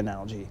use that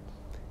analogy.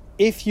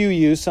 If you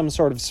use some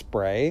sort of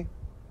spray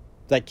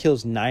that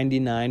kills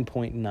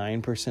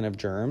 99.9% of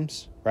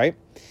germs, right?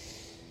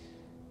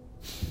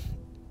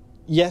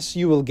 Yes,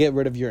 you will get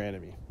rid of your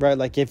enemy, right?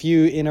 Like if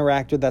you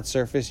interact with that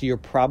surface, you're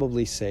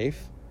probably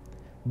safe,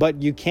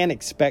 but you can't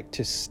expect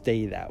to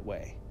stay that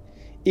way.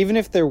 Even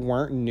if there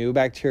weren't new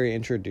bacteria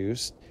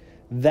introduced,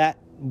 that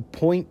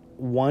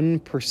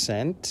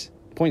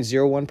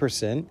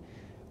 0.01%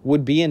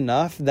 would be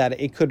enough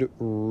that it could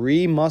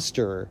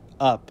remuster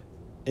up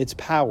its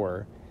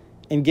power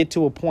and get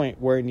to a point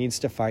where it needs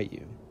to fight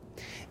you.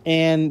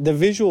 And the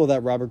visual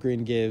that Robert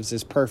Greene gives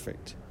is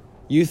perfect.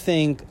 You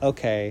think,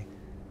 okay,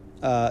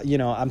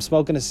 I'm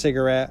smoking a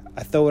cigarette,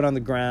 I throw it on the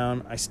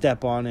ground, I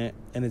step on it,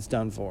 and it's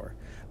done for.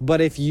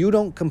 But if you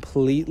don't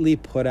completely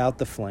put out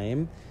the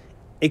flame,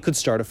 it could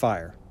start a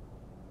fire.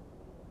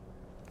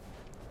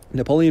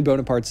 Napoleon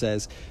Bonaparte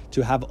says,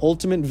 to have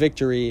ultimate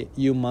victory,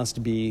 you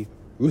must be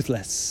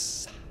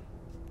ruthless.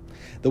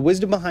 The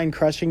wisdom behind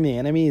crushing the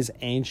enemy is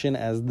ancient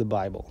as the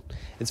Bible.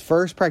 Its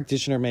first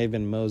practitioner may have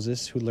been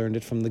Moses, who learned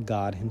it from the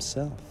God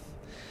himself.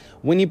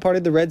 When he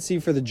parted the Red Sea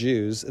for the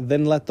Jews,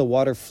 then let the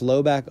water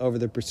flow back over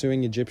the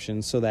pursuing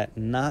Egyptians so that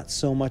not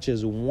so much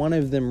as one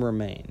of them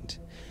remained.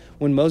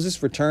 When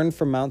Moses returned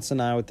from Mount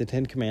Sinai with the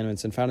 10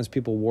 Commandments and found his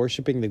people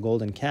worshiping the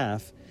golden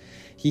calf,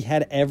 he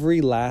had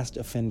every last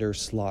offender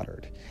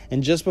slaughtered.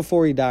 And just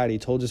before he died, he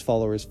told his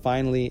followers,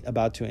 finally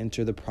about to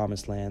enter the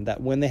promised land,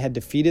 that when they had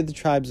defeated the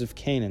tribes of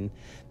Canaan,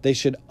 they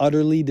should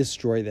utterly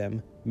destroy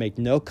them, make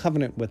no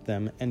covenant with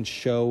them, and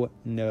show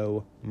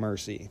no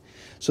mercy.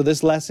 So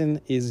this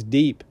lesson is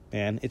deep,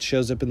 man. It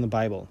shows up in the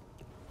Bible.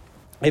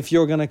 If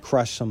you're going to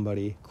crush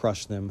somebody,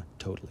 crush them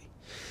totally.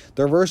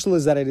 The reversal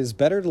is that it is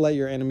better to let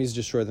your enemies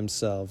destroy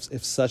themselves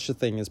if such a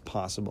thing is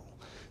possible.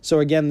 So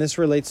again, this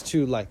relates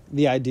to like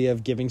the idea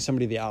of giving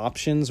somebody the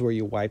options where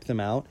you wipe them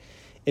out.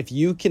 If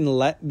you can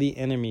let the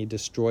enemy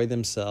destroy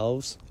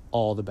themselves,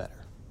 all the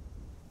better.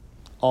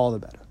 All the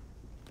better.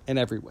 In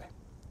every way.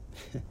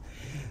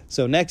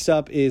 So next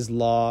up is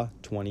Law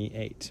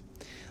 28.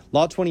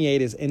 Law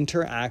 28 is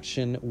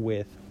interaction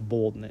with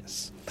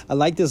boldness. I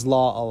like this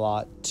law a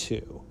lot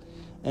too.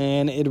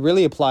 And it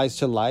really applies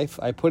to life.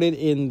 I put it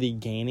in the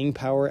gaining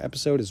power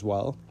episode as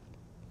well.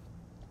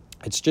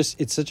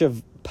 It's such a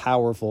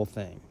powerful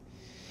thing.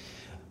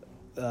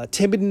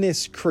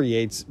 Timidness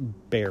creates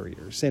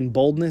barriers and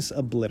boldness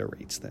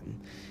obliterates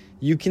them.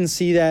 You can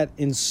see that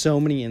in so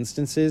many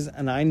instances,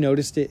 and I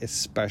noticed it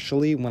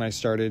especially when I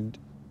started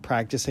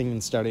practicing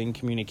and studying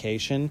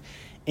communication.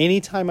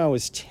 Anytime I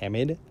was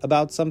timid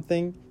about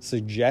something,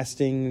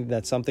 suggesting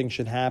that something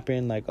should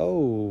happen, like,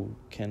 oh,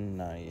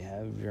 can I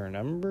have your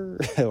number?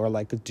 Or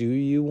like, do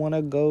you want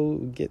to go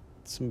get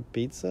some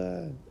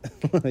pizza?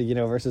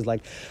 Versus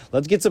like,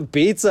 let's get some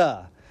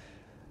pizza.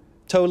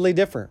 Totally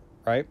different,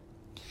 right?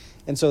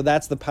 And so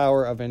that's the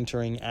power of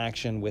entering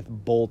action with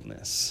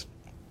boldness.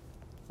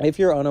 If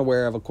you're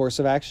unaware of a course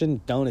of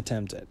action, don't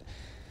attempt it.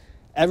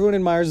 Everyone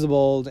admires the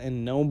bold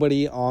and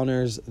nobody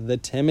honors the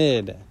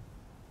timid.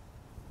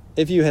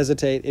 If you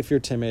hesitate, if you're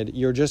timid,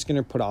 you're just going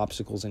to put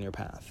obstacles in your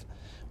path.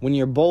 When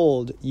you're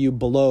bold, you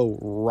blow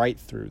right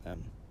through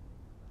them.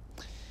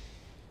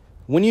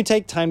 When you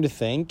take time to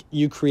think,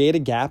 you create a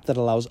gap that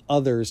allows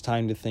others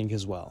time to think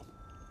as well.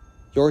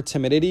 Your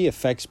timidity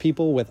affects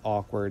people with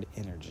awkward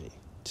energy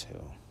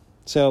too.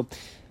 So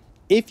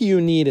if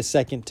you need a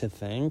second to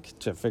think,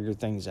 to figure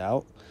things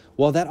out,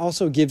 well, that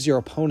also gives your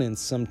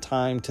opponents some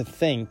time to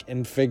think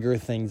and figure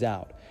things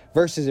out.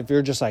 Versus if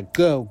you're just like,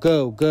 go,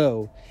 go,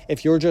 go.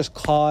 If you're just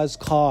cause,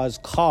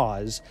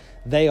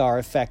 they are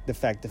effect.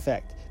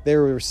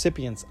 They're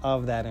recipients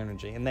of that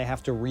energy, and they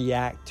have to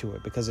react to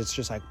it because it's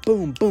just like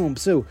boom, boom,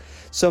 so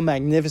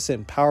magnificent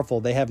and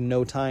powerful. They have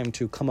no time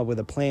to come up with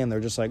a plan. They're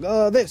just like,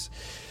 oh, this,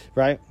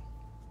 right?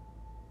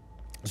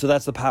 So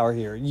that's the power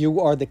here. You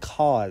are the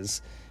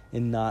cause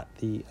and not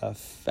the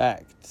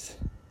effect.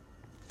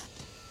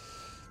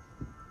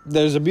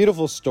 There's a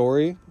beautiful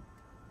story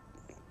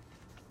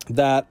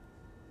that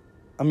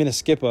I'm going to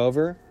skip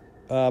over,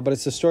 but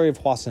it's the story of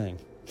Hua-Seng.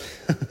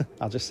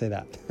 I'll just say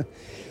that.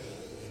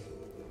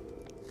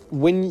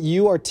 When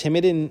you are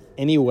timid in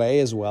any way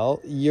as well,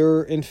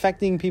 you're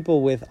infecting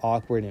people with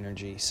awkward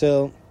energy.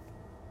 So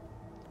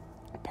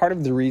part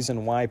of the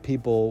reason why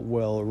people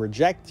will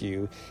reject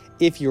you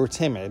if you're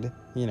timid,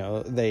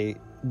 they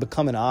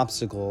become an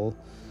obstacle,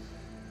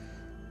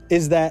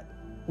 is that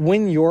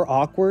when you're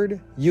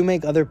awkward, you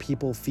make other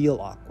people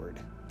feel awkward.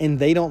 And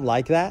they don't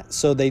like that,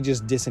 so they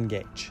just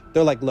disengage.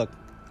 They're like, look,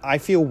 I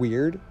feel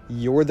weird.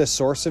 You're the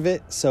source of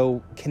it,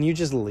 so can you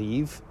just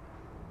leave?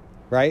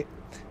 Right?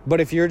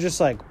 But if you're just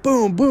like,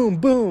 boom, boom,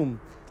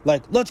 boom,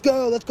 like, let's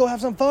go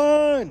have some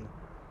fun.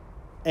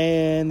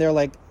 And they're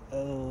like,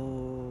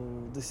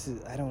 oh,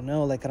 I don't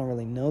know, like, I don't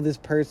really know this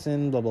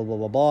person, blah, blah, blah,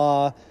 blah,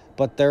 blah.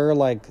 But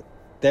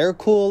they're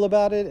cool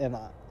about it, and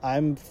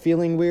I'm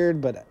feeling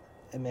weird, but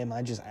am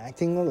I just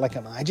acting, like,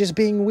 am I just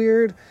being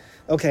weird?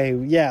 Okay,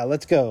 yeah,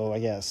 let's go, I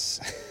guess.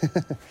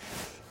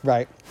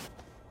 Right.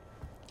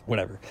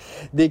 Whatever.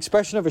 The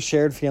expression of a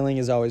shared feeling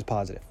is always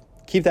positive.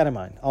 Keep that in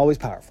mind. Always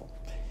powerful.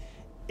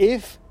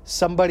 If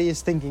somebody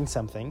is thinking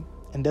something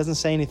and doesn't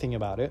say anything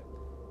about it,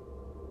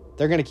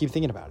 they're going to keep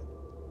thinking about it.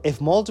 If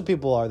multiple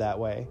people are that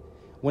way,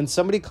 when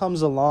somebody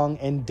comes along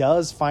and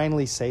does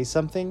finally say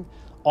something,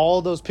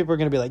 all those people are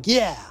going to be like,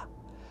 yeah,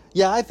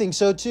 I think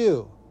so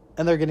too.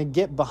 And they're going to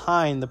get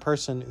behind the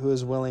person who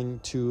is willing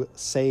to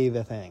say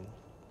the thing.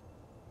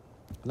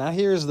 Now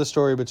here's the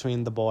story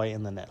between the boy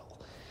and the nettle.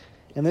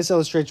 And this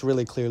illustrates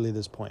really clearly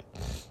this point.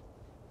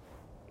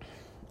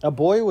 A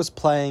boy was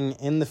playing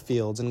in the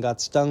fields and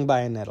got stung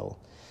by a nettle.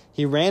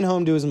 He ran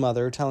home to his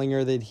mother, telling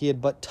her that he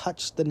had but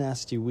touched the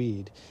nasty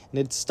weed, and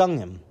it stung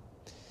him.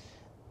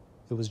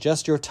 It was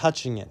just your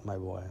touching it, my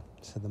boy,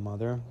 said the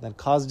mother, that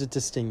caused it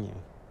to sting you.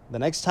 The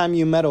next time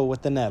you meddle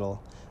with the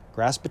nettle,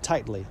 grasp it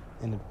tightly,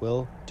 and it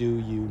will do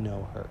you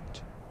no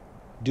hurt.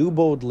 Do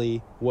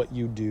boldly what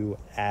you do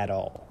at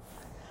all.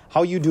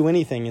 How you do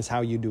anything is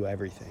how you do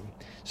everything.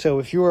 So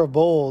if you are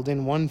bold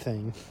in one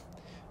thing,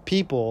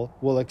 people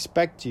will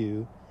expect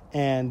you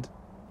and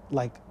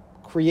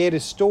create a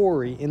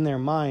story in their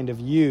mind of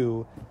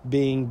you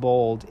being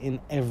bold in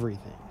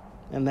everything.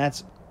 And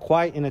that's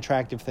quite an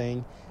attractive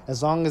thing,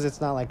 as long as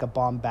it's not like a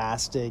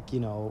bombastic,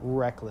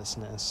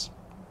 recklessness.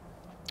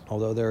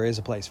 Although there is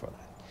a place for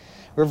that.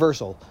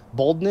 Reversal.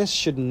 Boldness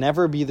should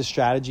never be the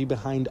strategy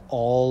behind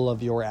all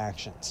of your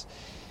actions.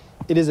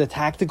 It is a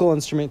tactical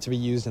instrument to be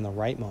used in the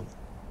right moment.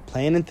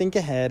 Plan and think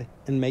ahead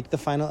and make the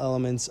final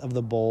elements of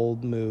the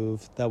bold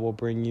move that will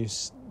bring you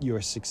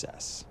your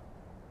success.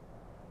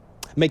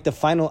 Make the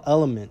final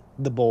element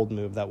the bold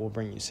move that will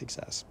bring you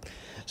success.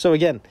 So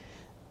again,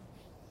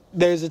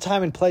 there's a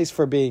time and place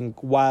for being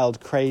wild,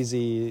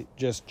 crazy,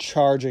 just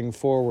charging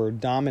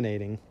forward,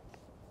 dominating,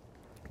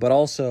 but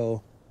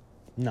also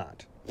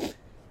not.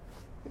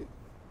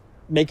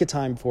 Make a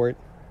time for it.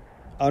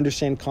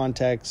 Understand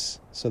context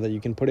so that you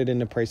can put it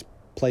into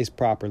place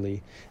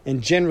properly.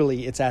 And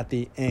generally, it's at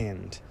the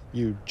end.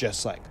 You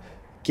just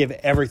give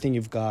everything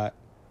you've got.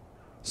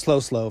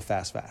 Slow,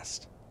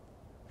 fast.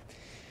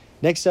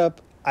 Next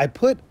up, I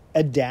put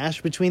a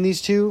dash between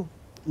these two,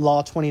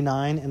 Law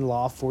 29 and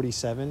Law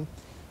 47.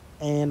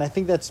 And I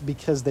think that's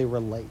because they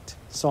relate.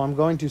 So I'm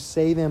going to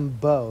say them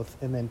both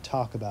and then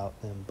talk about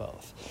them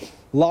both.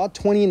 Law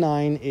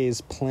 29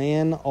 is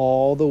plan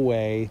all the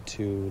way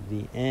to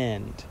the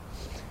end.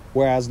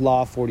 Whereas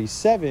Law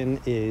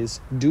 47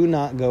 is do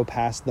not go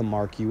past the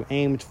mark you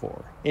aimed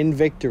for. In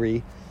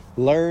victory,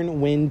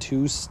 learn when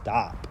to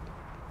stop.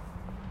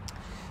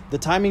 The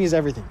timing is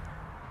everything.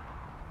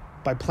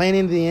 By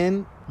planning to the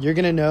end, you're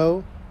going to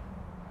know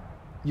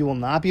you will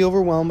not be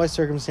overwhelmed by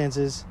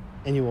circumstances,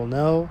 and you will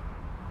know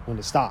when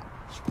to stop.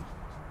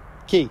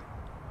 Key.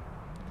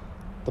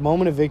 The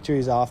moment of victory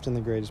is often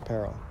the greatest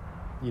peril.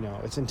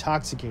 It's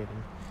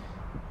intoxicating.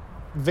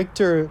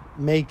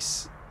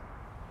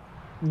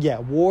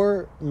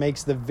 War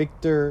makes the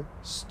victor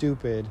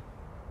stupid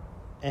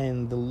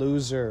and the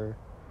loser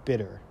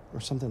bitter or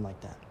something like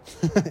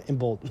that.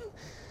 Emboldened.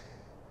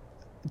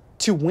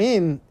 To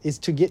win is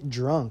to get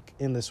drunk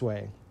in this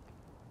way.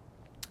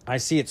 I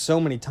see it so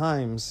many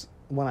times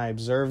when I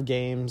observe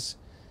games.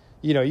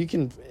 You know, you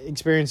can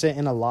experience it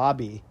in a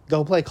lobby.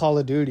 Go play Call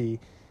of Duty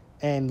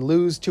and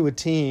lose to a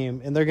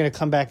team, and they're going to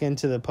come back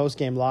into the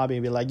post-game lobby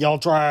and be like, y'all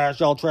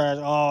trash.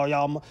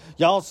 Oh,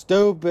 y'all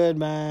stupid,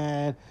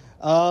 man.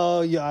 Oh,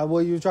 yeah,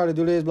 well, you try to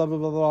do this, blah, blah,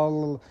 blah,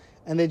 blah.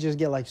 And they just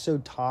get, like, so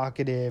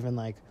talkative and,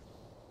 like,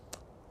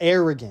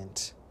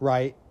 arrogant,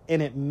 right?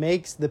 And it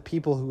makes the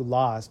people who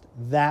lost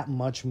that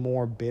much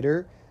more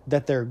bitter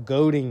that they're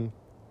goading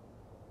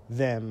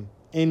them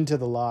into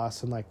the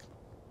loss and, like,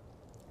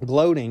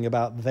 gloating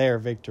about their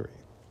victory.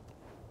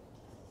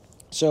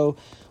 So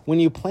when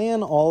you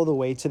plan all the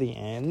way to the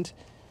end,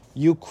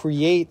 you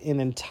create an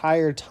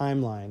entire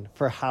timeline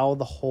for how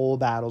the whole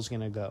battle's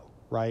going to go,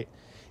 right?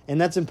 And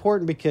that's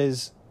important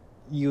because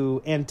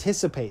you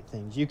anticipate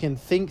things. You can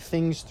think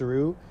things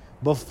through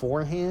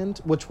beforehand,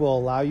 which will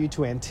allow you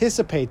to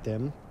anticipate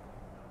them,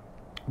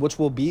 which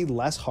will be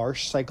less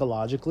harsh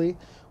psychologically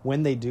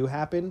when they do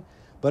happen,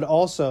 but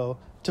also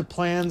to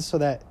plan so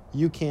that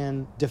you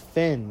can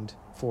defend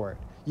for it.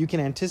 You can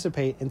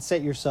anticipate and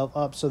set yourself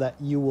up so that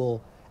you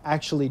will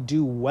actually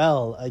do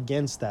well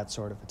against that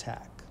sort of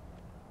attack.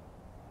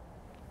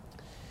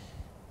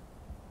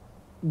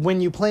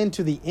 When you plan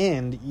to the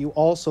end, you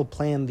also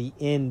plan the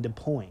end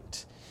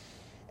point.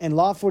 And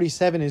Law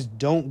 47 is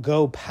don't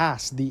go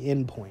past the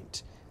end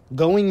point.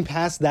 Going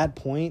past that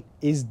point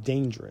is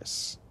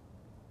dangerous.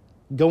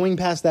 Going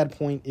past that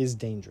point is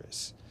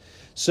dangerous.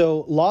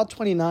 So Law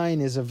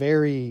 29 is a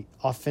very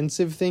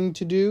offensive thing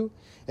to do.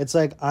 It's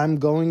like, I'm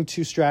going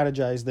to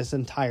strategize this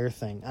entire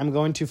thing. I'm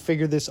going to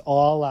figure this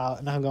all out,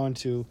 and I'm going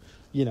to,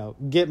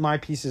 get my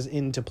pieces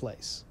into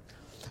place.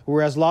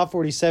 Whereas Law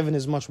 47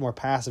 is much more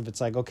passive.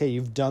 It's like, okay,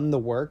 you've done the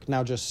work,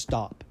 now just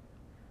stop.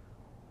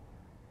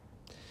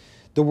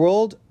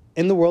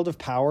 In the world of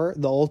power,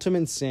 the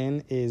ultimate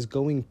sin is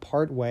going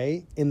part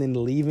way and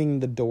then leaving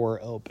the door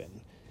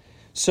open.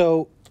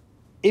 So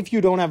if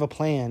you don't have a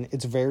plan,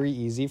 it's very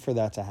easy for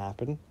that to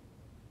happen.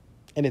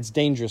 And it's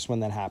dangerous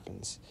when that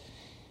happens.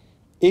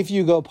 If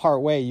you go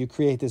part way, you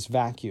create this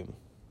vacuum,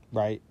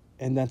 right?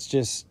 And it's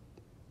just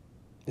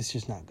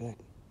not good.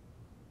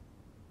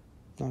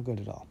 Not good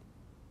at all.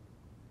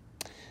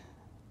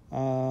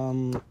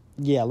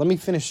 Let me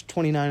finish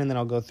 29 and then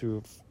I'll go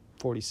through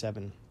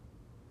 47.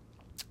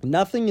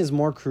 Nothing is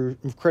more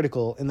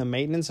critical in the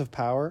maintenance of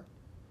power.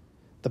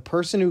 The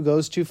person who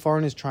goes too far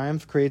in his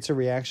triumph creates a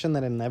reaction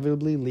that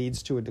inevitably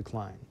leads to a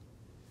decline.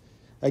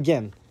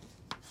 Again,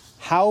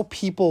 how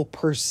people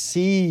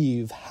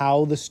perceive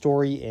how the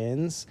story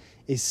ends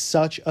is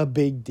such a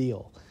big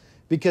deal.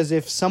 Because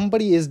if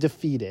somebody is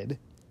defeated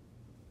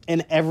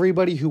and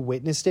everybody who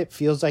witnessed it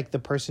feels like the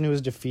person who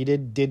was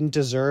defeated didn't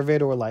deserve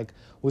it or like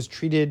was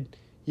treated,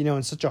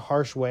 in such a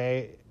harsh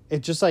way, it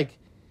just like,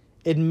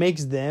 it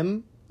makes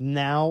them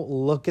now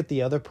look at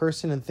the other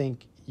person and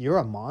think, you're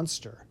a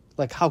monster.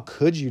 Like, how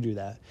could you do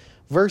that?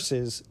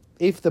 Versus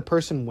if the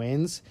person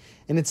wins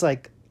and it's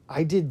like,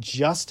 I did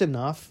just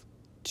enough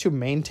to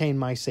maintain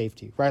my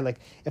safety, right? Like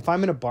if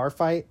I'm in a bar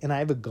fight and I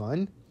have a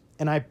gun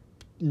and I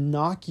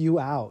knock you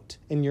out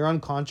and you're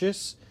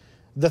unconscious,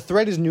 the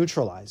threat is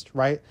neutralized,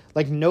 right?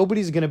 Like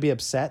nobody's going to be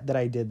upset that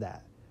I did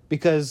that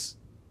because,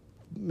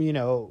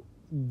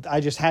 I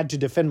just had to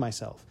defend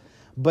myself.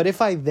 But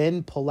if I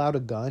then pull out a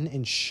gun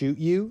and shoot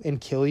you and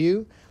kill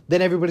you,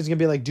 then everybody's going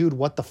to be like, dude,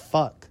 what the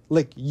fuck?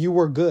 Like you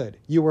were good.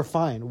 You were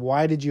fine.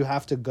 Why did you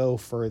have to go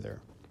further?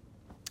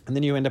 And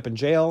then you end up in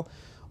jail.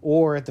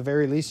 Or at the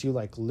very least, you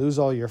like lose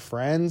all your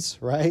friends,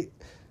 right?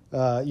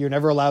 You're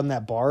never allowed in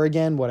that bar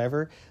again,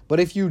 whatever. But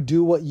if you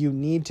do what you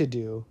need to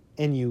do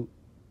and you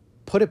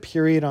put a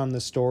period on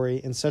the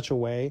story in such a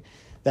way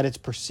that it's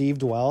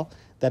perceived well,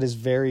 that is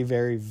very,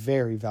 very,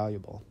 very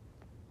valuable.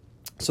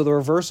 So the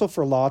reversal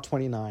for Law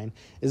 29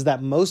 is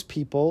that most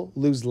people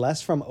lose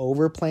less from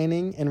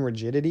over-planning and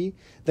rigidity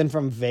than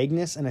from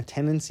vagueness and a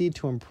tendency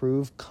to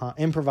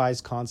improvise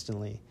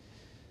constantly.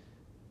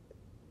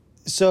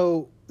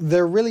 So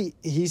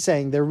he's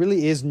saying there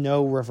really is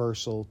no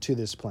reversal to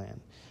this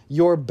plan.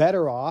 You're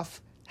better off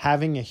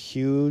having a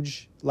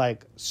huge,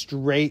 like,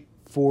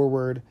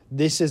 straightforward,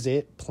 this is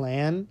it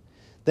plan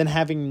than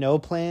having no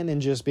plan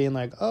and just being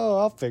like, oh,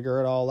 I'll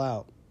figure it all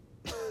out.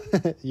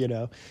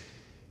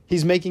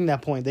 He's making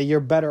that point that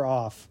you're better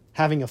off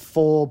having a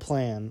full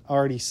plan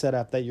already set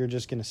up that you're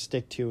just going to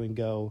stick to and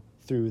go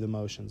through the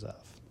motions of.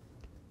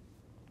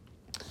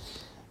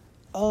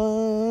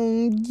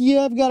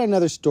 I've got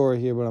another story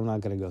here, but I'm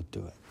not going to go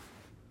through it.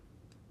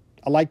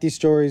 I like these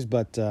stories,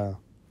 but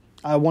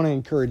I want to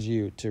encourage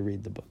you to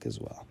read the book as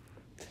well.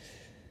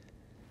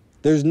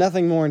 There's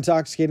nothing more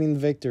intoxicating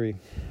than victory.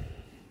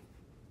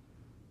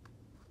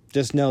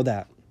 Just know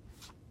that.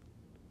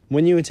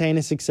 When you attain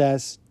a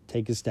success,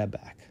 take a step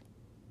back.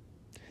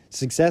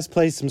 Success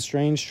plays some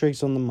strange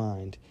tricks on the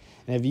mind.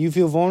 And if you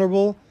feel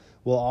vulnerable,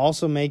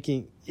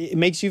 it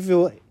makes you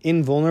feel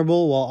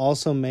invulnerable while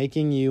also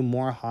making you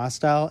more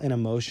hostile and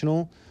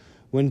emotional,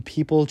 when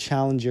people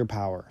challenge your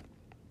power.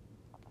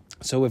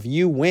 So if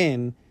you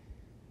win,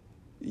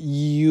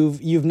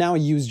 you've now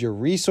used your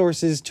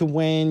resources to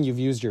win, you've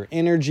used your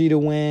energy to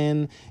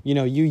win,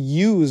 you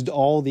used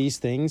all these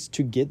things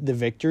to get the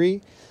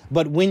victory.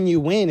 But when you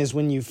win is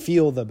when you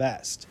feel the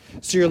best.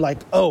 So you're like,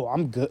 oh,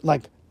 I'm good.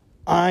 Like,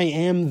 I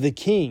am the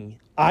king.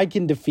 I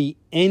can defeat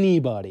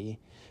anybody.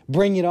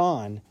 Bring it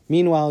on.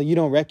 Meanwhile, you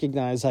don't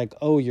recognize like,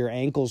 oh, your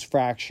ankle's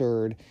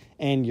fractured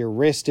and your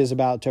wrist is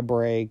about to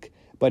break.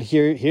 But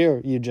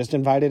here, you just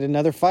invited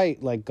another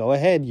fight. Like, go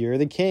ahead. You're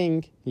the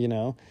king,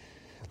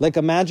 Like,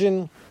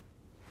 imagine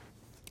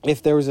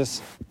if there was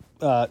this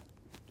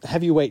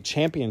heavyweight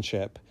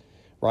championship,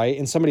 right?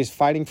 And somebody's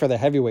fighting for the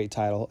heavyweight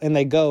title, and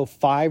they go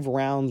 5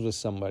 rounds with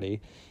somebody,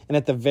 and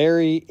at the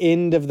very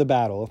end of the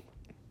battle,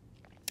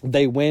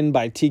 they win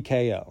by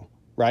TKO,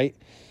 right?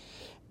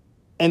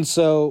 And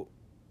so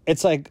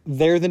it's like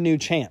they're the new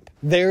champ.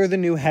 They're the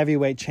new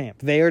heavyweight champ.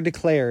 They are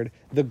declared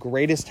the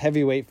greatest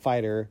heavyweight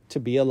fighter to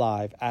be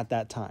alive at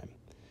that time.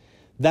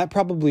 That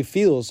probably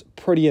feels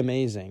pretty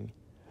amazing.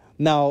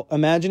 Now,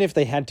 imagine if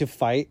they had to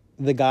fight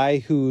the guy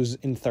who's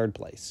in 3rd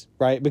place,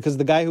 right? Because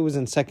the guy who was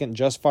in 2nd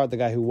just fought the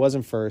guy who was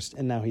in 1st,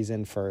 and now he's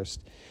in 1st.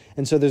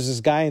 And so there's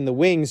this guy in the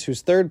wings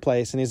who's 3rd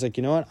place, and he's like,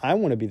 you know what? I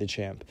want to be the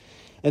champ.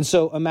 And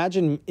so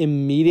imagine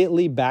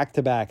immediately back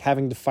to back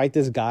having to fight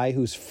this guy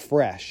who's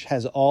fresh,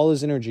 has all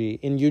his energy,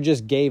 and you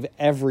just gave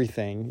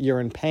everything. You're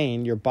in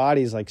pain. Your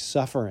body's like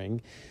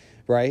suffering,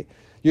 right?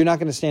 You're not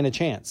going to stand a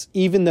chance.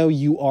 Even though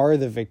you are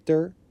the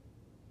victor,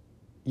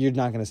 you're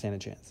not going to stand a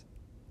chance.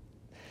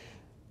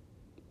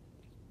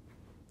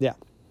 Yeah.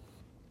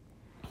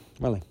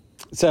 Really.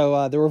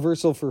 So the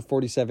reversal for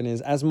 47 is,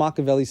 as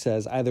Machiavelli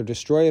says, either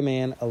destroy a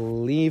man or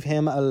leave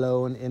him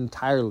alone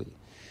entirely.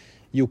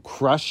 You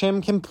crush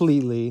him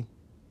completely,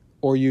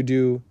 or you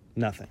do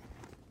nothing.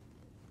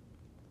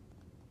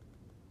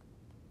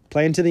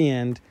 Plan to the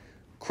end,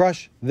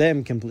 crush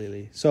them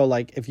completely. So,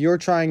 like, if you're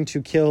trying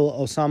to kill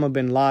Osama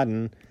bin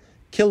Laden,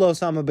 kill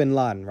Osama bin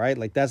Laden, right?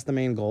 Like, that's the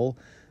main goal.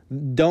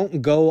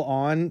 Don't go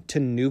on to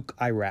nuke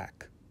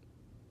Iraq.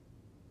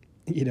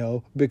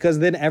 Because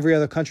then every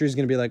other country is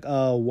going to be like,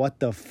 oh, what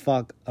the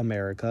fuck,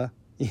 America?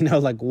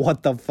 Like,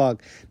 what the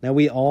fuck? Now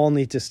we all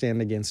need to stand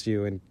against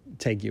you and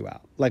take you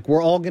out. Like,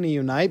 we're all going to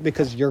unite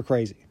because you're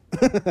crazy.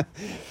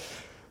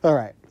 All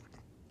right.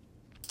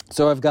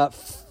 So I've got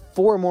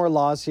 4 more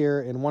laws here,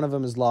 and one of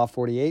them is Law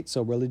 48,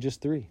 so really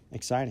just 3.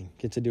 Exciting.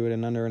 Get to do it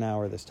in under an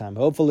hour this time.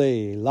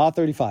 Hopefully. Law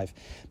 35.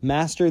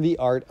 Master the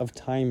art of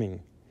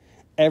timing.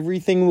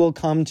 Everything will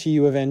come to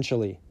you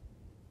eventually.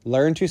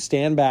 Learn to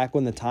stand back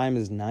when the time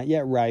is not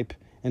yet ripe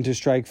and to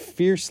strike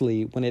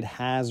fiercely when it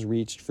has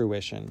reached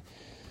fruition.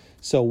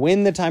 So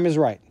when the time is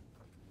right,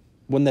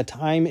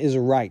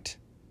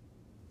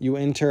 you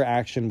enter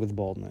action with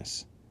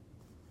boldness.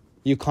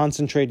 You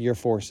concentrate your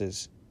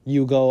forces.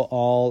 You go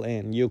all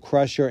in. You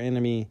crush your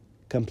enemy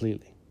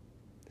completely.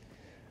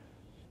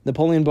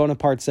 Napoleon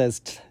Bonaparte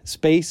says,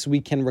 space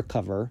we can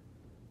recover,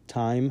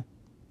 time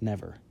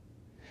never.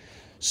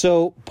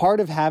 So part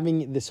of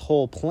having this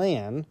whole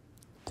planning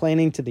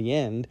to the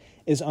end,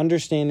 is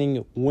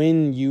understanding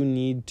when you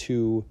need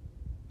to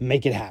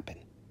make it happen,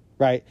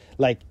 right?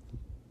 Like,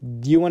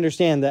 you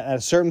understand that at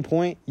a certain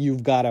point,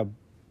 you've got to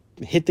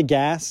hit the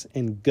gas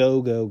and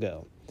go, go,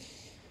 go.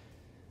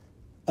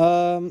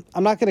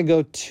 I'm not going to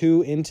go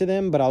too into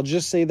them, but I'll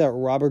just say that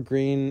Robert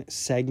Greene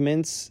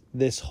segments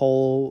this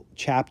whole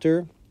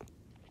chapter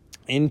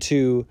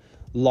into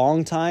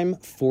long time,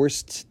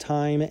 forced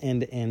time,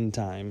 and end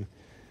time.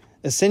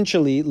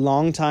 Essentially,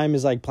 long time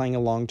is like playing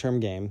a long-term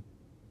game.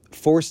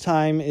 Forced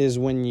time is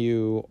when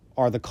you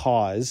are the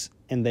cause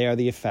and they are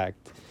the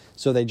effect.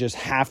 So they just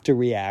have to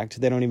react.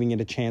 They don't even get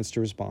a chance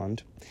to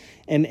respond.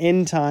 And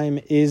end time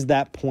is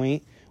that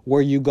point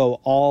where you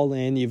go all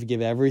in. You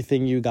give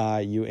everything you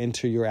got. You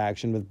enter your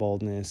action with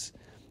boldness.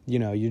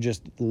 You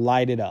just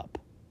light it up.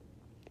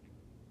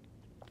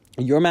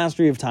 Your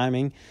mastery of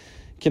timing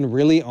can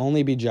really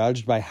only be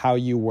judged by how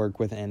you work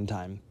with end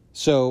time.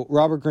 So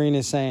Robert Greene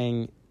is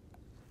saying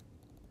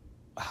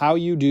how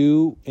you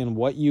do and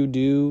what you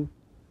do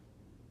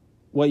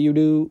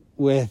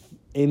with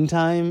end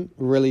time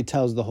really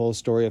tells the whole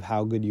story of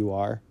how good you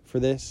are for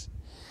this.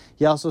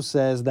 He also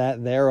says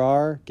that there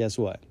are, guess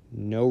what?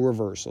 No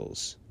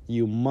reversals.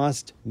 You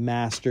must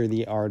master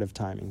the art of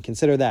timing.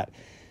 Consider that.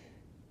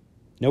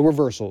 No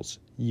reversals.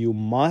 You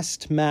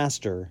must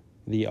master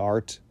the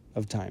art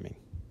of timing.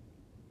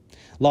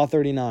 Law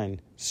 39.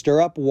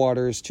 Stir up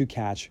waters to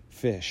catch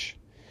fish.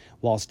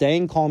 While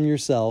staying calm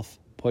yourself,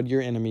 put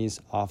your enemies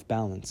off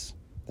balance.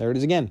 There it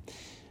is again.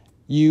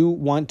 You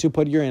want to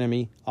put your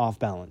enemy off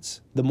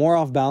balance. The more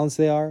off balance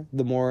they are,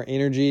 the more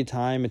energy,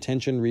 time,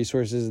 attention,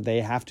 resources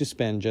they have to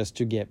spend just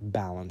to get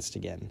balanced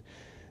again.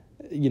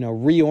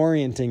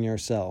 Reorienting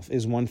yourself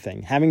is one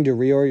thing. Having to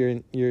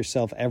reorient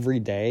yourself every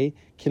day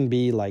can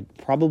be like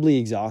probably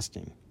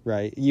exhausting,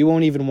 right? You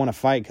won't even want to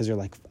fight because you're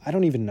like, I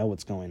don't even know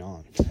what's going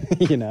on,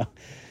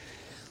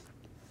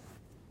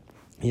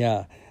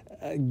 Yeah.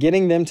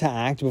 Getting them to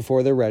act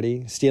before they're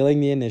ready, stealing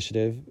the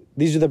initiative.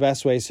 These are the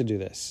best ways to do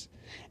this.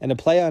 and to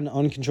play on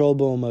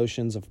uncontrollable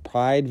emotions of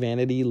pride,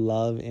 vanity,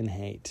 love, and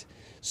hate.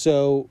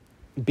 So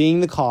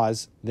being the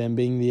cause, then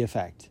being the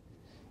effect.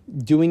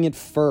 Doing it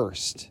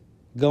first.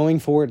 Going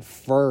for it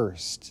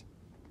first.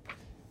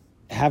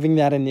 Having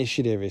that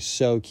initiative is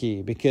so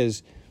key,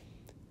 because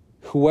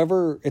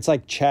whoever, it's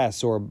like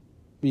chess or,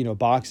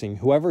 boxing,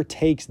 whoever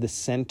takes the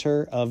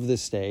center of the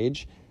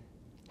stage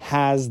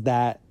has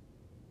that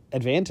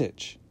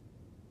advantage.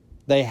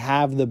 They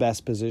have the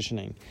best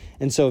positioning.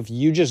 And so if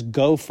you just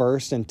go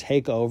first and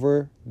take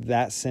over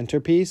that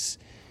centerpiece,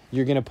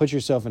 you're going to put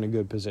yourself in a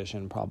good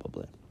position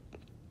probably.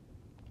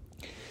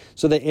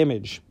 So the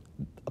image,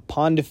 a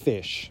pond of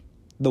fish.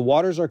 The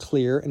waters are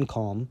clear and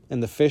calm,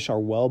 and the fish are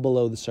well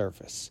below the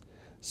surface.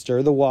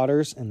 Stir the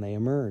waters, and they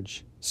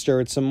emerge.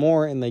 Stir it some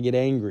more, and they get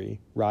angry,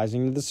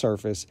 rising to the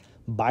surface,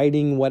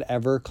 biting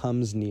whatever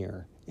comes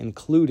near,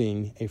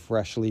 including a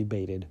freshly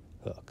baited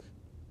hook.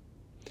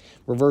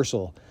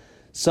 Reversal.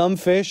 Some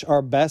fish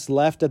are best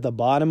left at the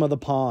bottom of the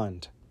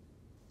pond.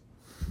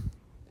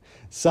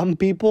 Some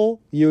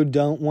people you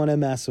don't want to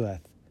mess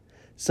with.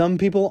 Some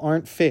people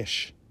aren't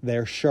fish,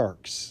 they're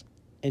sharks,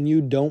 and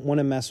you don't want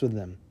to mess with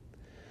them.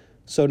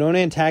 So don't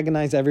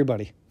antagonize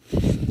everybody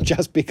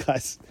just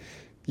because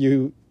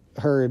you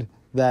heard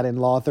that in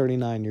Law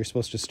 39 you're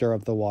supposed to stir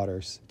up the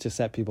waters to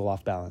set people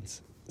off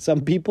balance.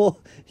 Some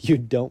people, you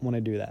don't want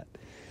to do that.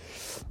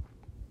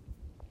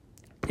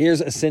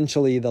 Here's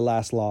essentially the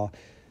last law.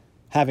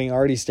 Having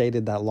already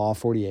stated that Law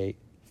 48,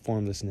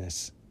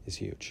 formlessness is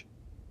huge.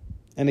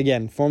 And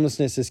again,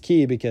 formlessness is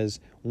key because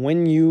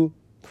when you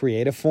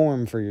create a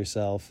form for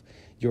yourself,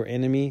 your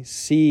enemy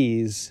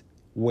sees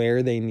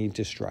where they need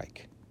to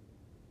strike.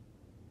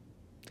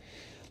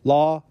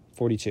 Law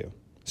 42.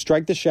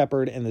 Strike the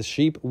shepherd and the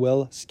sheep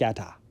will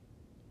scatter.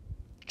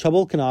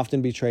 Trouble can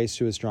often be traced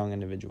to a strong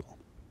individual.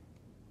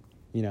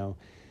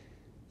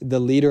 The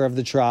leader of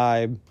the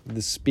tribe,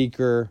 the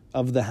speaker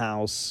of the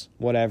house,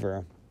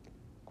 whatever.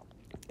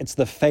 It's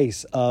the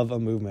face of a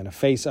movement, a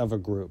face of a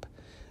group.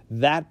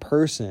 That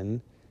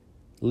person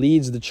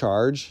leads the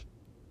charge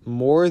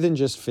more than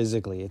just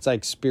physically. It's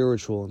like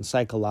spiritual and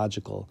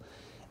psychological.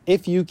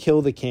 If you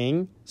kill the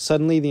king,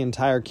 suddenly the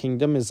entire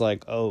kingdom is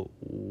like, oh,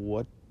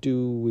 what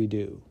do we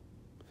do?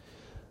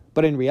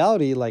 But in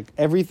reality,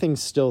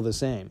 everything's still the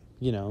same.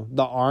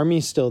 The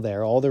army's still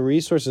there. All the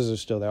resources are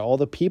still there. All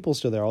the people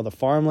still there. All the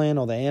farmland,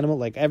 all the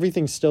animal,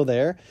 everything's still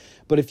there.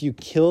 But if you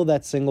kill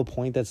that single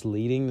point that's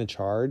leading the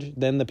charge,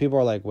 then the people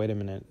are like, wait a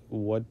minute,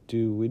 what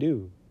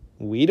do?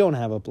 We don't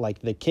have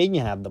the king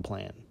had the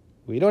plan.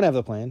 We don't have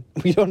the plan.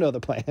 We don't know the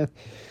plan.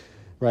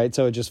 Right?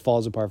 So it just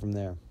falls apart from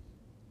there.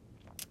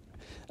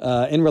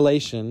 In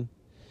relation,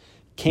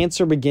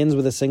 cancer begins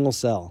with a single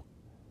cell.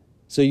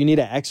 So you need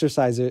to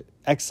exercise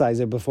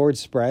it before it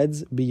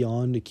spreads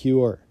beyond a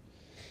cure.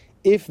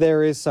 If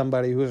there is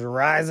somebody who's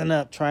rising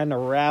up, trying to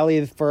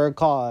rally for a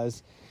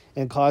cause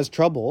and cause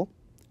trouble,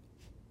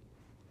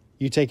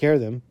 you take care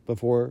of them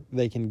before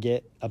they can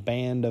get a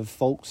band of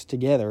folks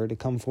together to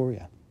come for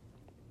you.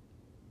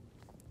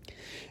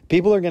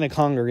 People are going to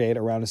congregate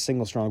around a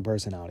single strong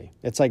personality.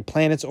 It's like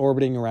planets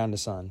orbiting around the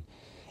sun.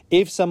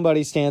 If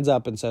somebody stands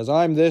up and says,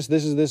 I'm this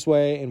is this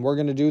way, and we're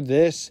going to do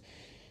this,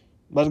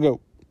 let's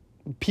go.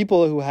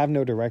 People who have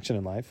no direction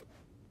in life,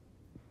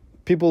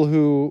 people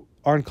who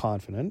aren't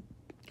confident,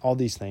 all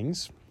these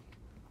things,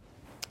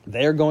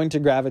 they're going to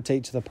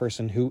gravitate to the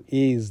person who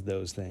is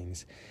those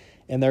things,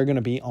 and they're going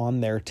to be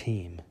on their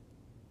team.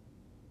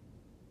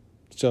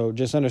 So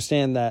just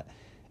understand that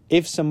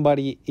if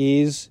somebody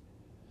is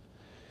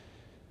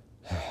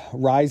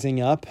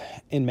rising up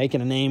and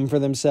making a name for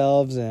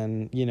themselves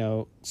and,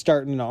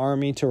 starting an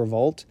army to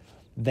revolt,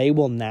 they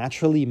will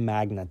naturally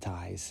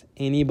magnetize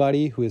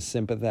anybody who is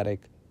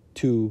sympathetic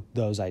to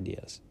those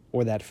ideas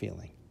or that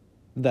feeling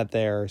that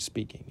they're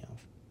speaking of.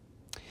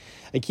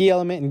 A key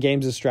element in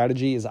games of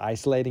strategy is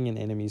isolating an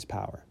enemy's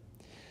power.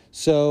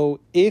 So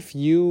if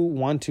you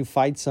want to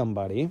fight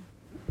somebody,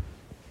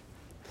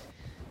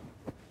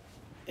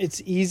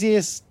 it's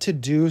easiest to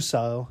do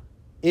so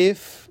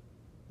if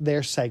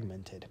they're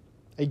segmented.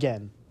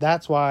 Again,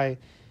 that's why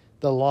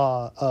the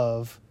law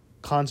of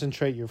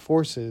concentrate your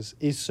forces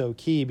is so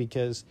key,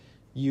 because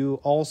you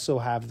also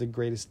have the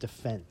greatest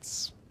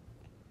defense.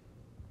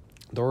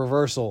 The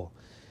reversal,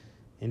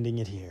 ending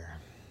it here.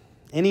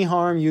 Any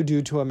harm you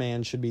do to a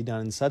man should be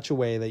done in such a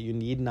way that you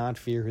need not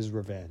fear his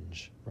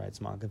revenge, writes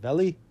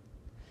Machiavelli.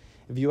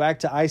 If you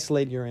act to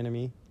isolate your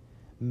enemy,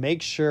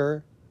 make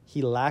sure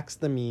he lacks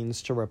the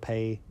means to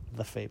repay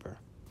the favor.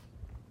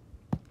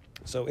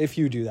 So if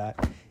you do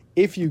that,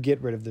 if you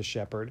get rid of the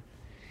shepherd,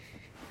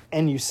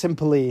 and you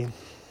simply,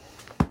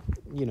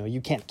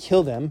 you can't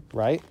kill them,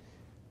 right?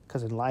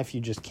 Because in life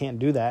you just can't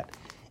do that.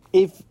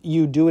 If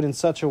you do it in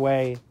such a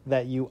way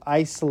that you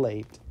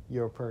isolate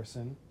your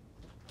person,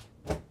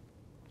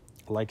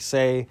 like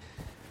say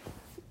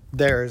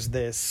there's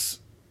this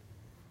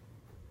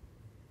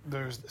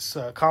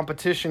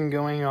competition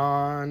going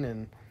on,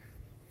 and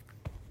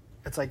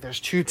it's like there's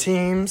two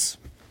teams.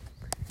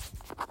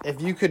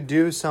 If you could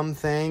do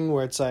something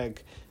where it's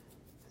like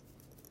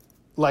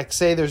like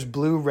say there's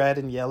blue, red,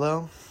 and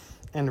yellow,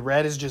 and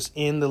red is just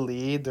in the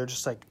lead. They're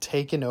just like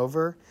taking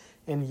over,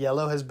 and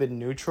yellow has been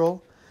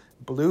neutral.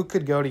 Blue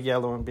could go to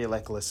yellow and be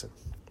like, listen,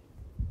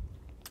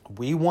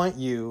 we want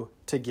you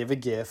to give a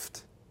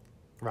gift,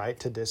 right,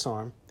 to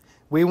disarm.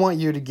 We want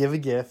you to give a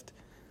gift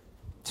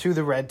to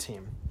the red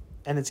team.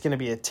 And it's going to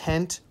be a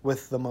tent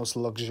with the most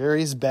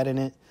luxurious bed in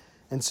it.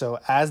 And so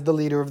as the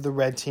leader of the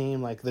red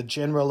team, like the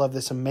general of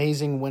this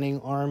amazing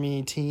winning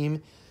army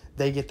team,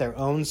 they get their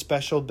own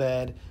special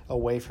bed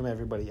away from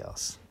everybody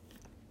else.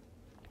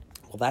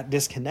 Well, that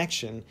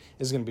disconnection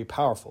is going to be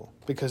powerful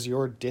because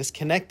you're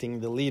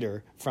disconnecting the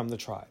leader from the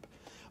tribe.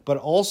 But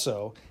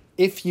also,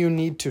 if you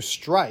need to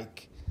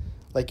strike,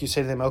 like you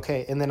say to them,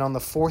 okay, and then on the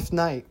fourth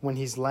night when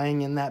he's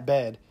laying in that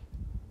bed,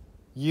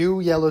 you,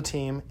 yellow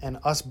team, and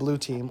us, blue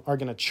team, are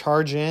going to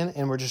charge in,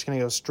 and we're just going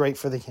to go straight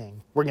for the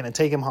king. We're going to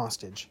take him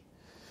hostage.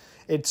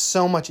 It's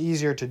so much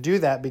easier to do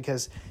that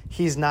because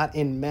he's not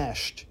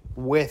enmeshed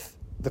with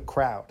the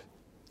crowd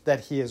that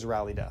he has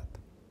rallied up,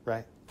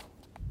 right?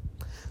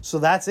 So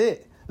that's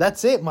it.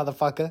 That's it,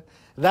 motherfucker.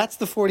 That's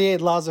the 48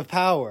 Laws of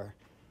Power.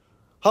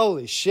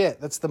 Holy shit,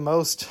 that's the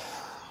most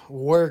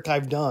work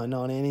I've done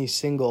on any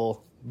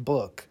single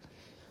book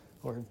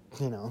or,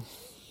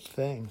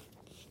 thing.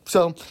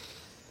 So,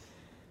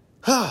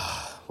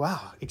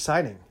 wow,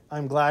 exciting.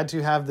 I'm glad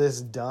to have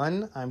this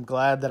done. I'm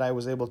glad that I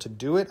was able to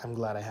do it. I'm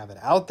glad I have it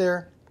out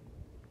there.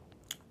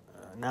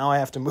 Now I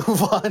have to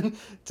move on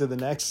to the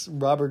next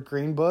Robert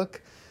Greene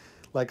book.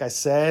 Like I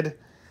said,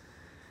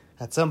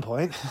 at some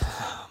point,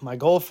 my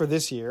goal for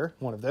this year,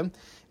 one of them,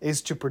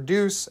 is to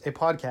produce a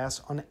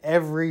podcast on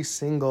every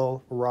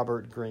single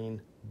Robert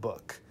Greene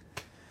book.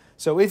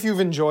 So if you've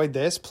enjoyed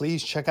this,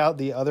 please check out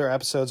the other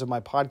episodes of my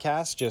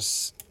podcast.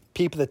 Just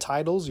peep the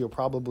titles. You'll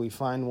probably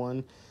find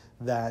one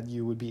that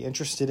you would be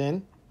interested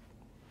in.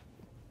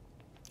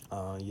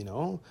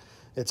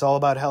 It's all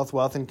about health,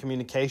 wealth, and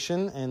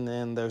communication. And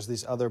then there's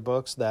these other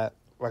books that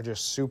are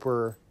just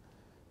super,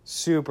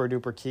 super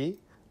duper key.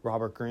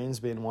 Robert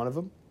Greene's being one of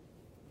them.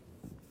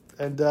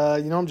 And,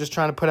 I'm just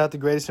trying to put out the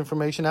greatest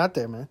information out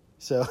there, man.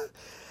 So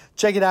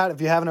check it out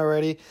if you haven't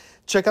already.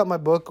 Check out my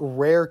book,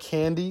 Rare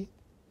Candy.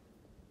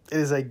 It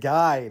is a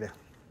guide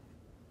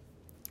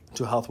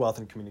to health, wealth,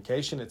 and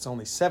communication. It's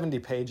only 70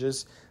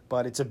 pages,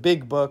 but it's a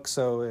big book,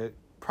 so it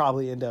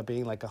probably end up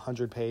being like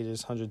 100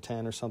 pages,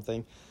 110 or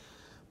something.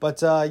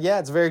 But,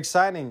 it's very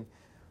exciting.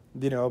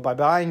 By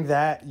buying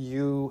that,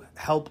 you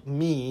help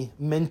me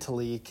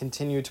mentally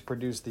continue to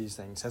produce these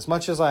things. As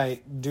much as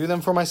I do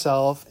them for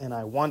myself and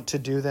I want to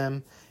do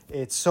them,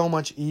 it's so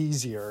much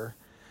easier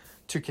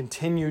to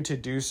continue to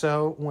do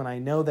so when I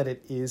know that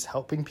it is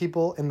helping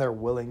people and they're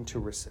willing to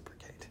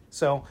reciprocate.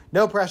 So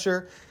no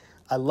pressure.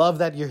 I love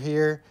that you're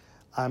here.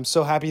 I'm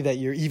so happy that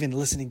you're even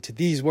listening to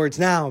these words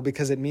now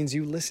because it means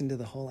you listened to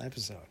the whole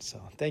episode.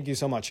 So thank you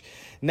so much.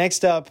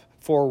 Next up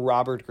for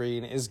Robert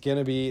Greene is going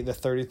to be the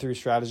 33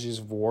 Strategies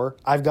of War.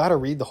 I've got to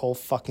read the whole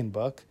fucking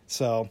book,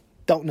 so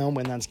don't know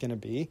when that's going to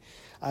be.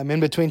 I'm in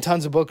between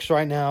tons of books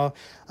right now.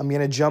 I'm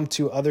going to jump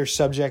to other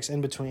subjects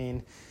in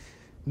between.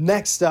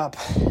 Next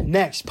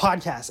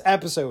podcast,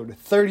 episode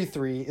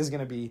 33, is going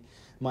to be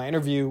my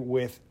interview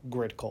with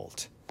Grit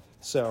Cult.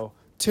 So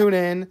tune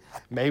in.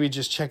 Maybe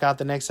just check out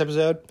the next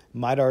episode.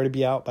 Might already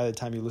be out by the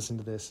time you listen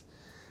to this.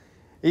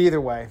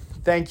 Either way,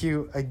 thank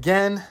you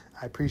again.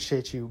 I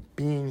appreciate you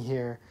being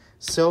here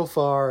so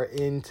far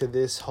into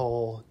this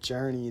whole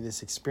journey,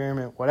 this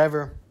experiment,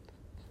 whatever.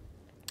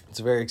 It's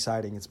very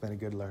exciting. It's been a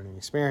good learning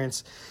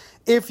experience.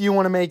 If you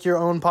want to make your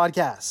own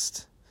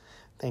podcast,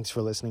 thanks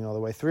for listening all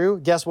the way through.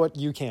 Guess what?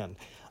 You can.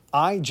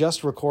 I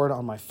just record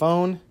on my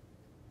phone.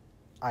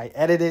 I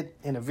edit it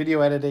in a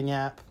video editing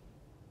app.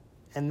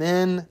 And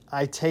then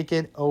I take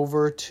it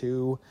over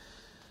to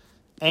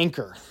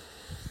Anchor,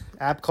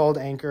 app called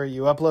Anchor.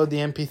 You upload the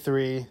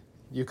MP3,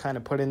 you kind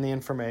of put in the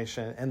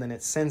information, and then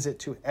it sends it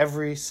to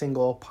every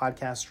single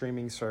podcast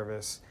streaming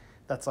service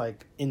that's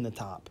like in the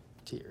top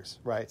tiers,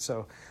 right?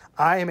 So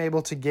I am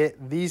able to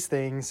get these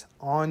things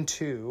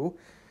onto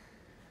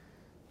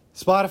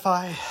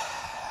Spotify,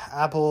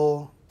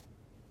 Apple,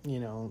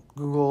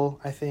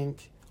 Google, I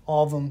think,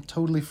 all of them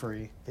totally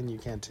free, and you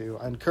can too.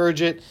 I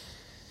encourage it.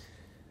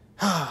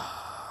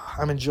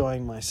 I'm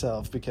enjoying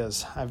myself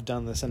because I've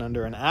done this in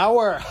under an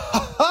hour.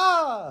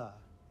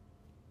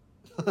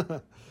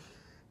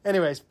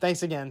 Anyways,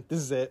 thanks again. This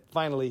is it.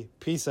 Finally,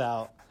 peace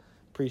out.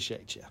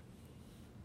 Appreciate you.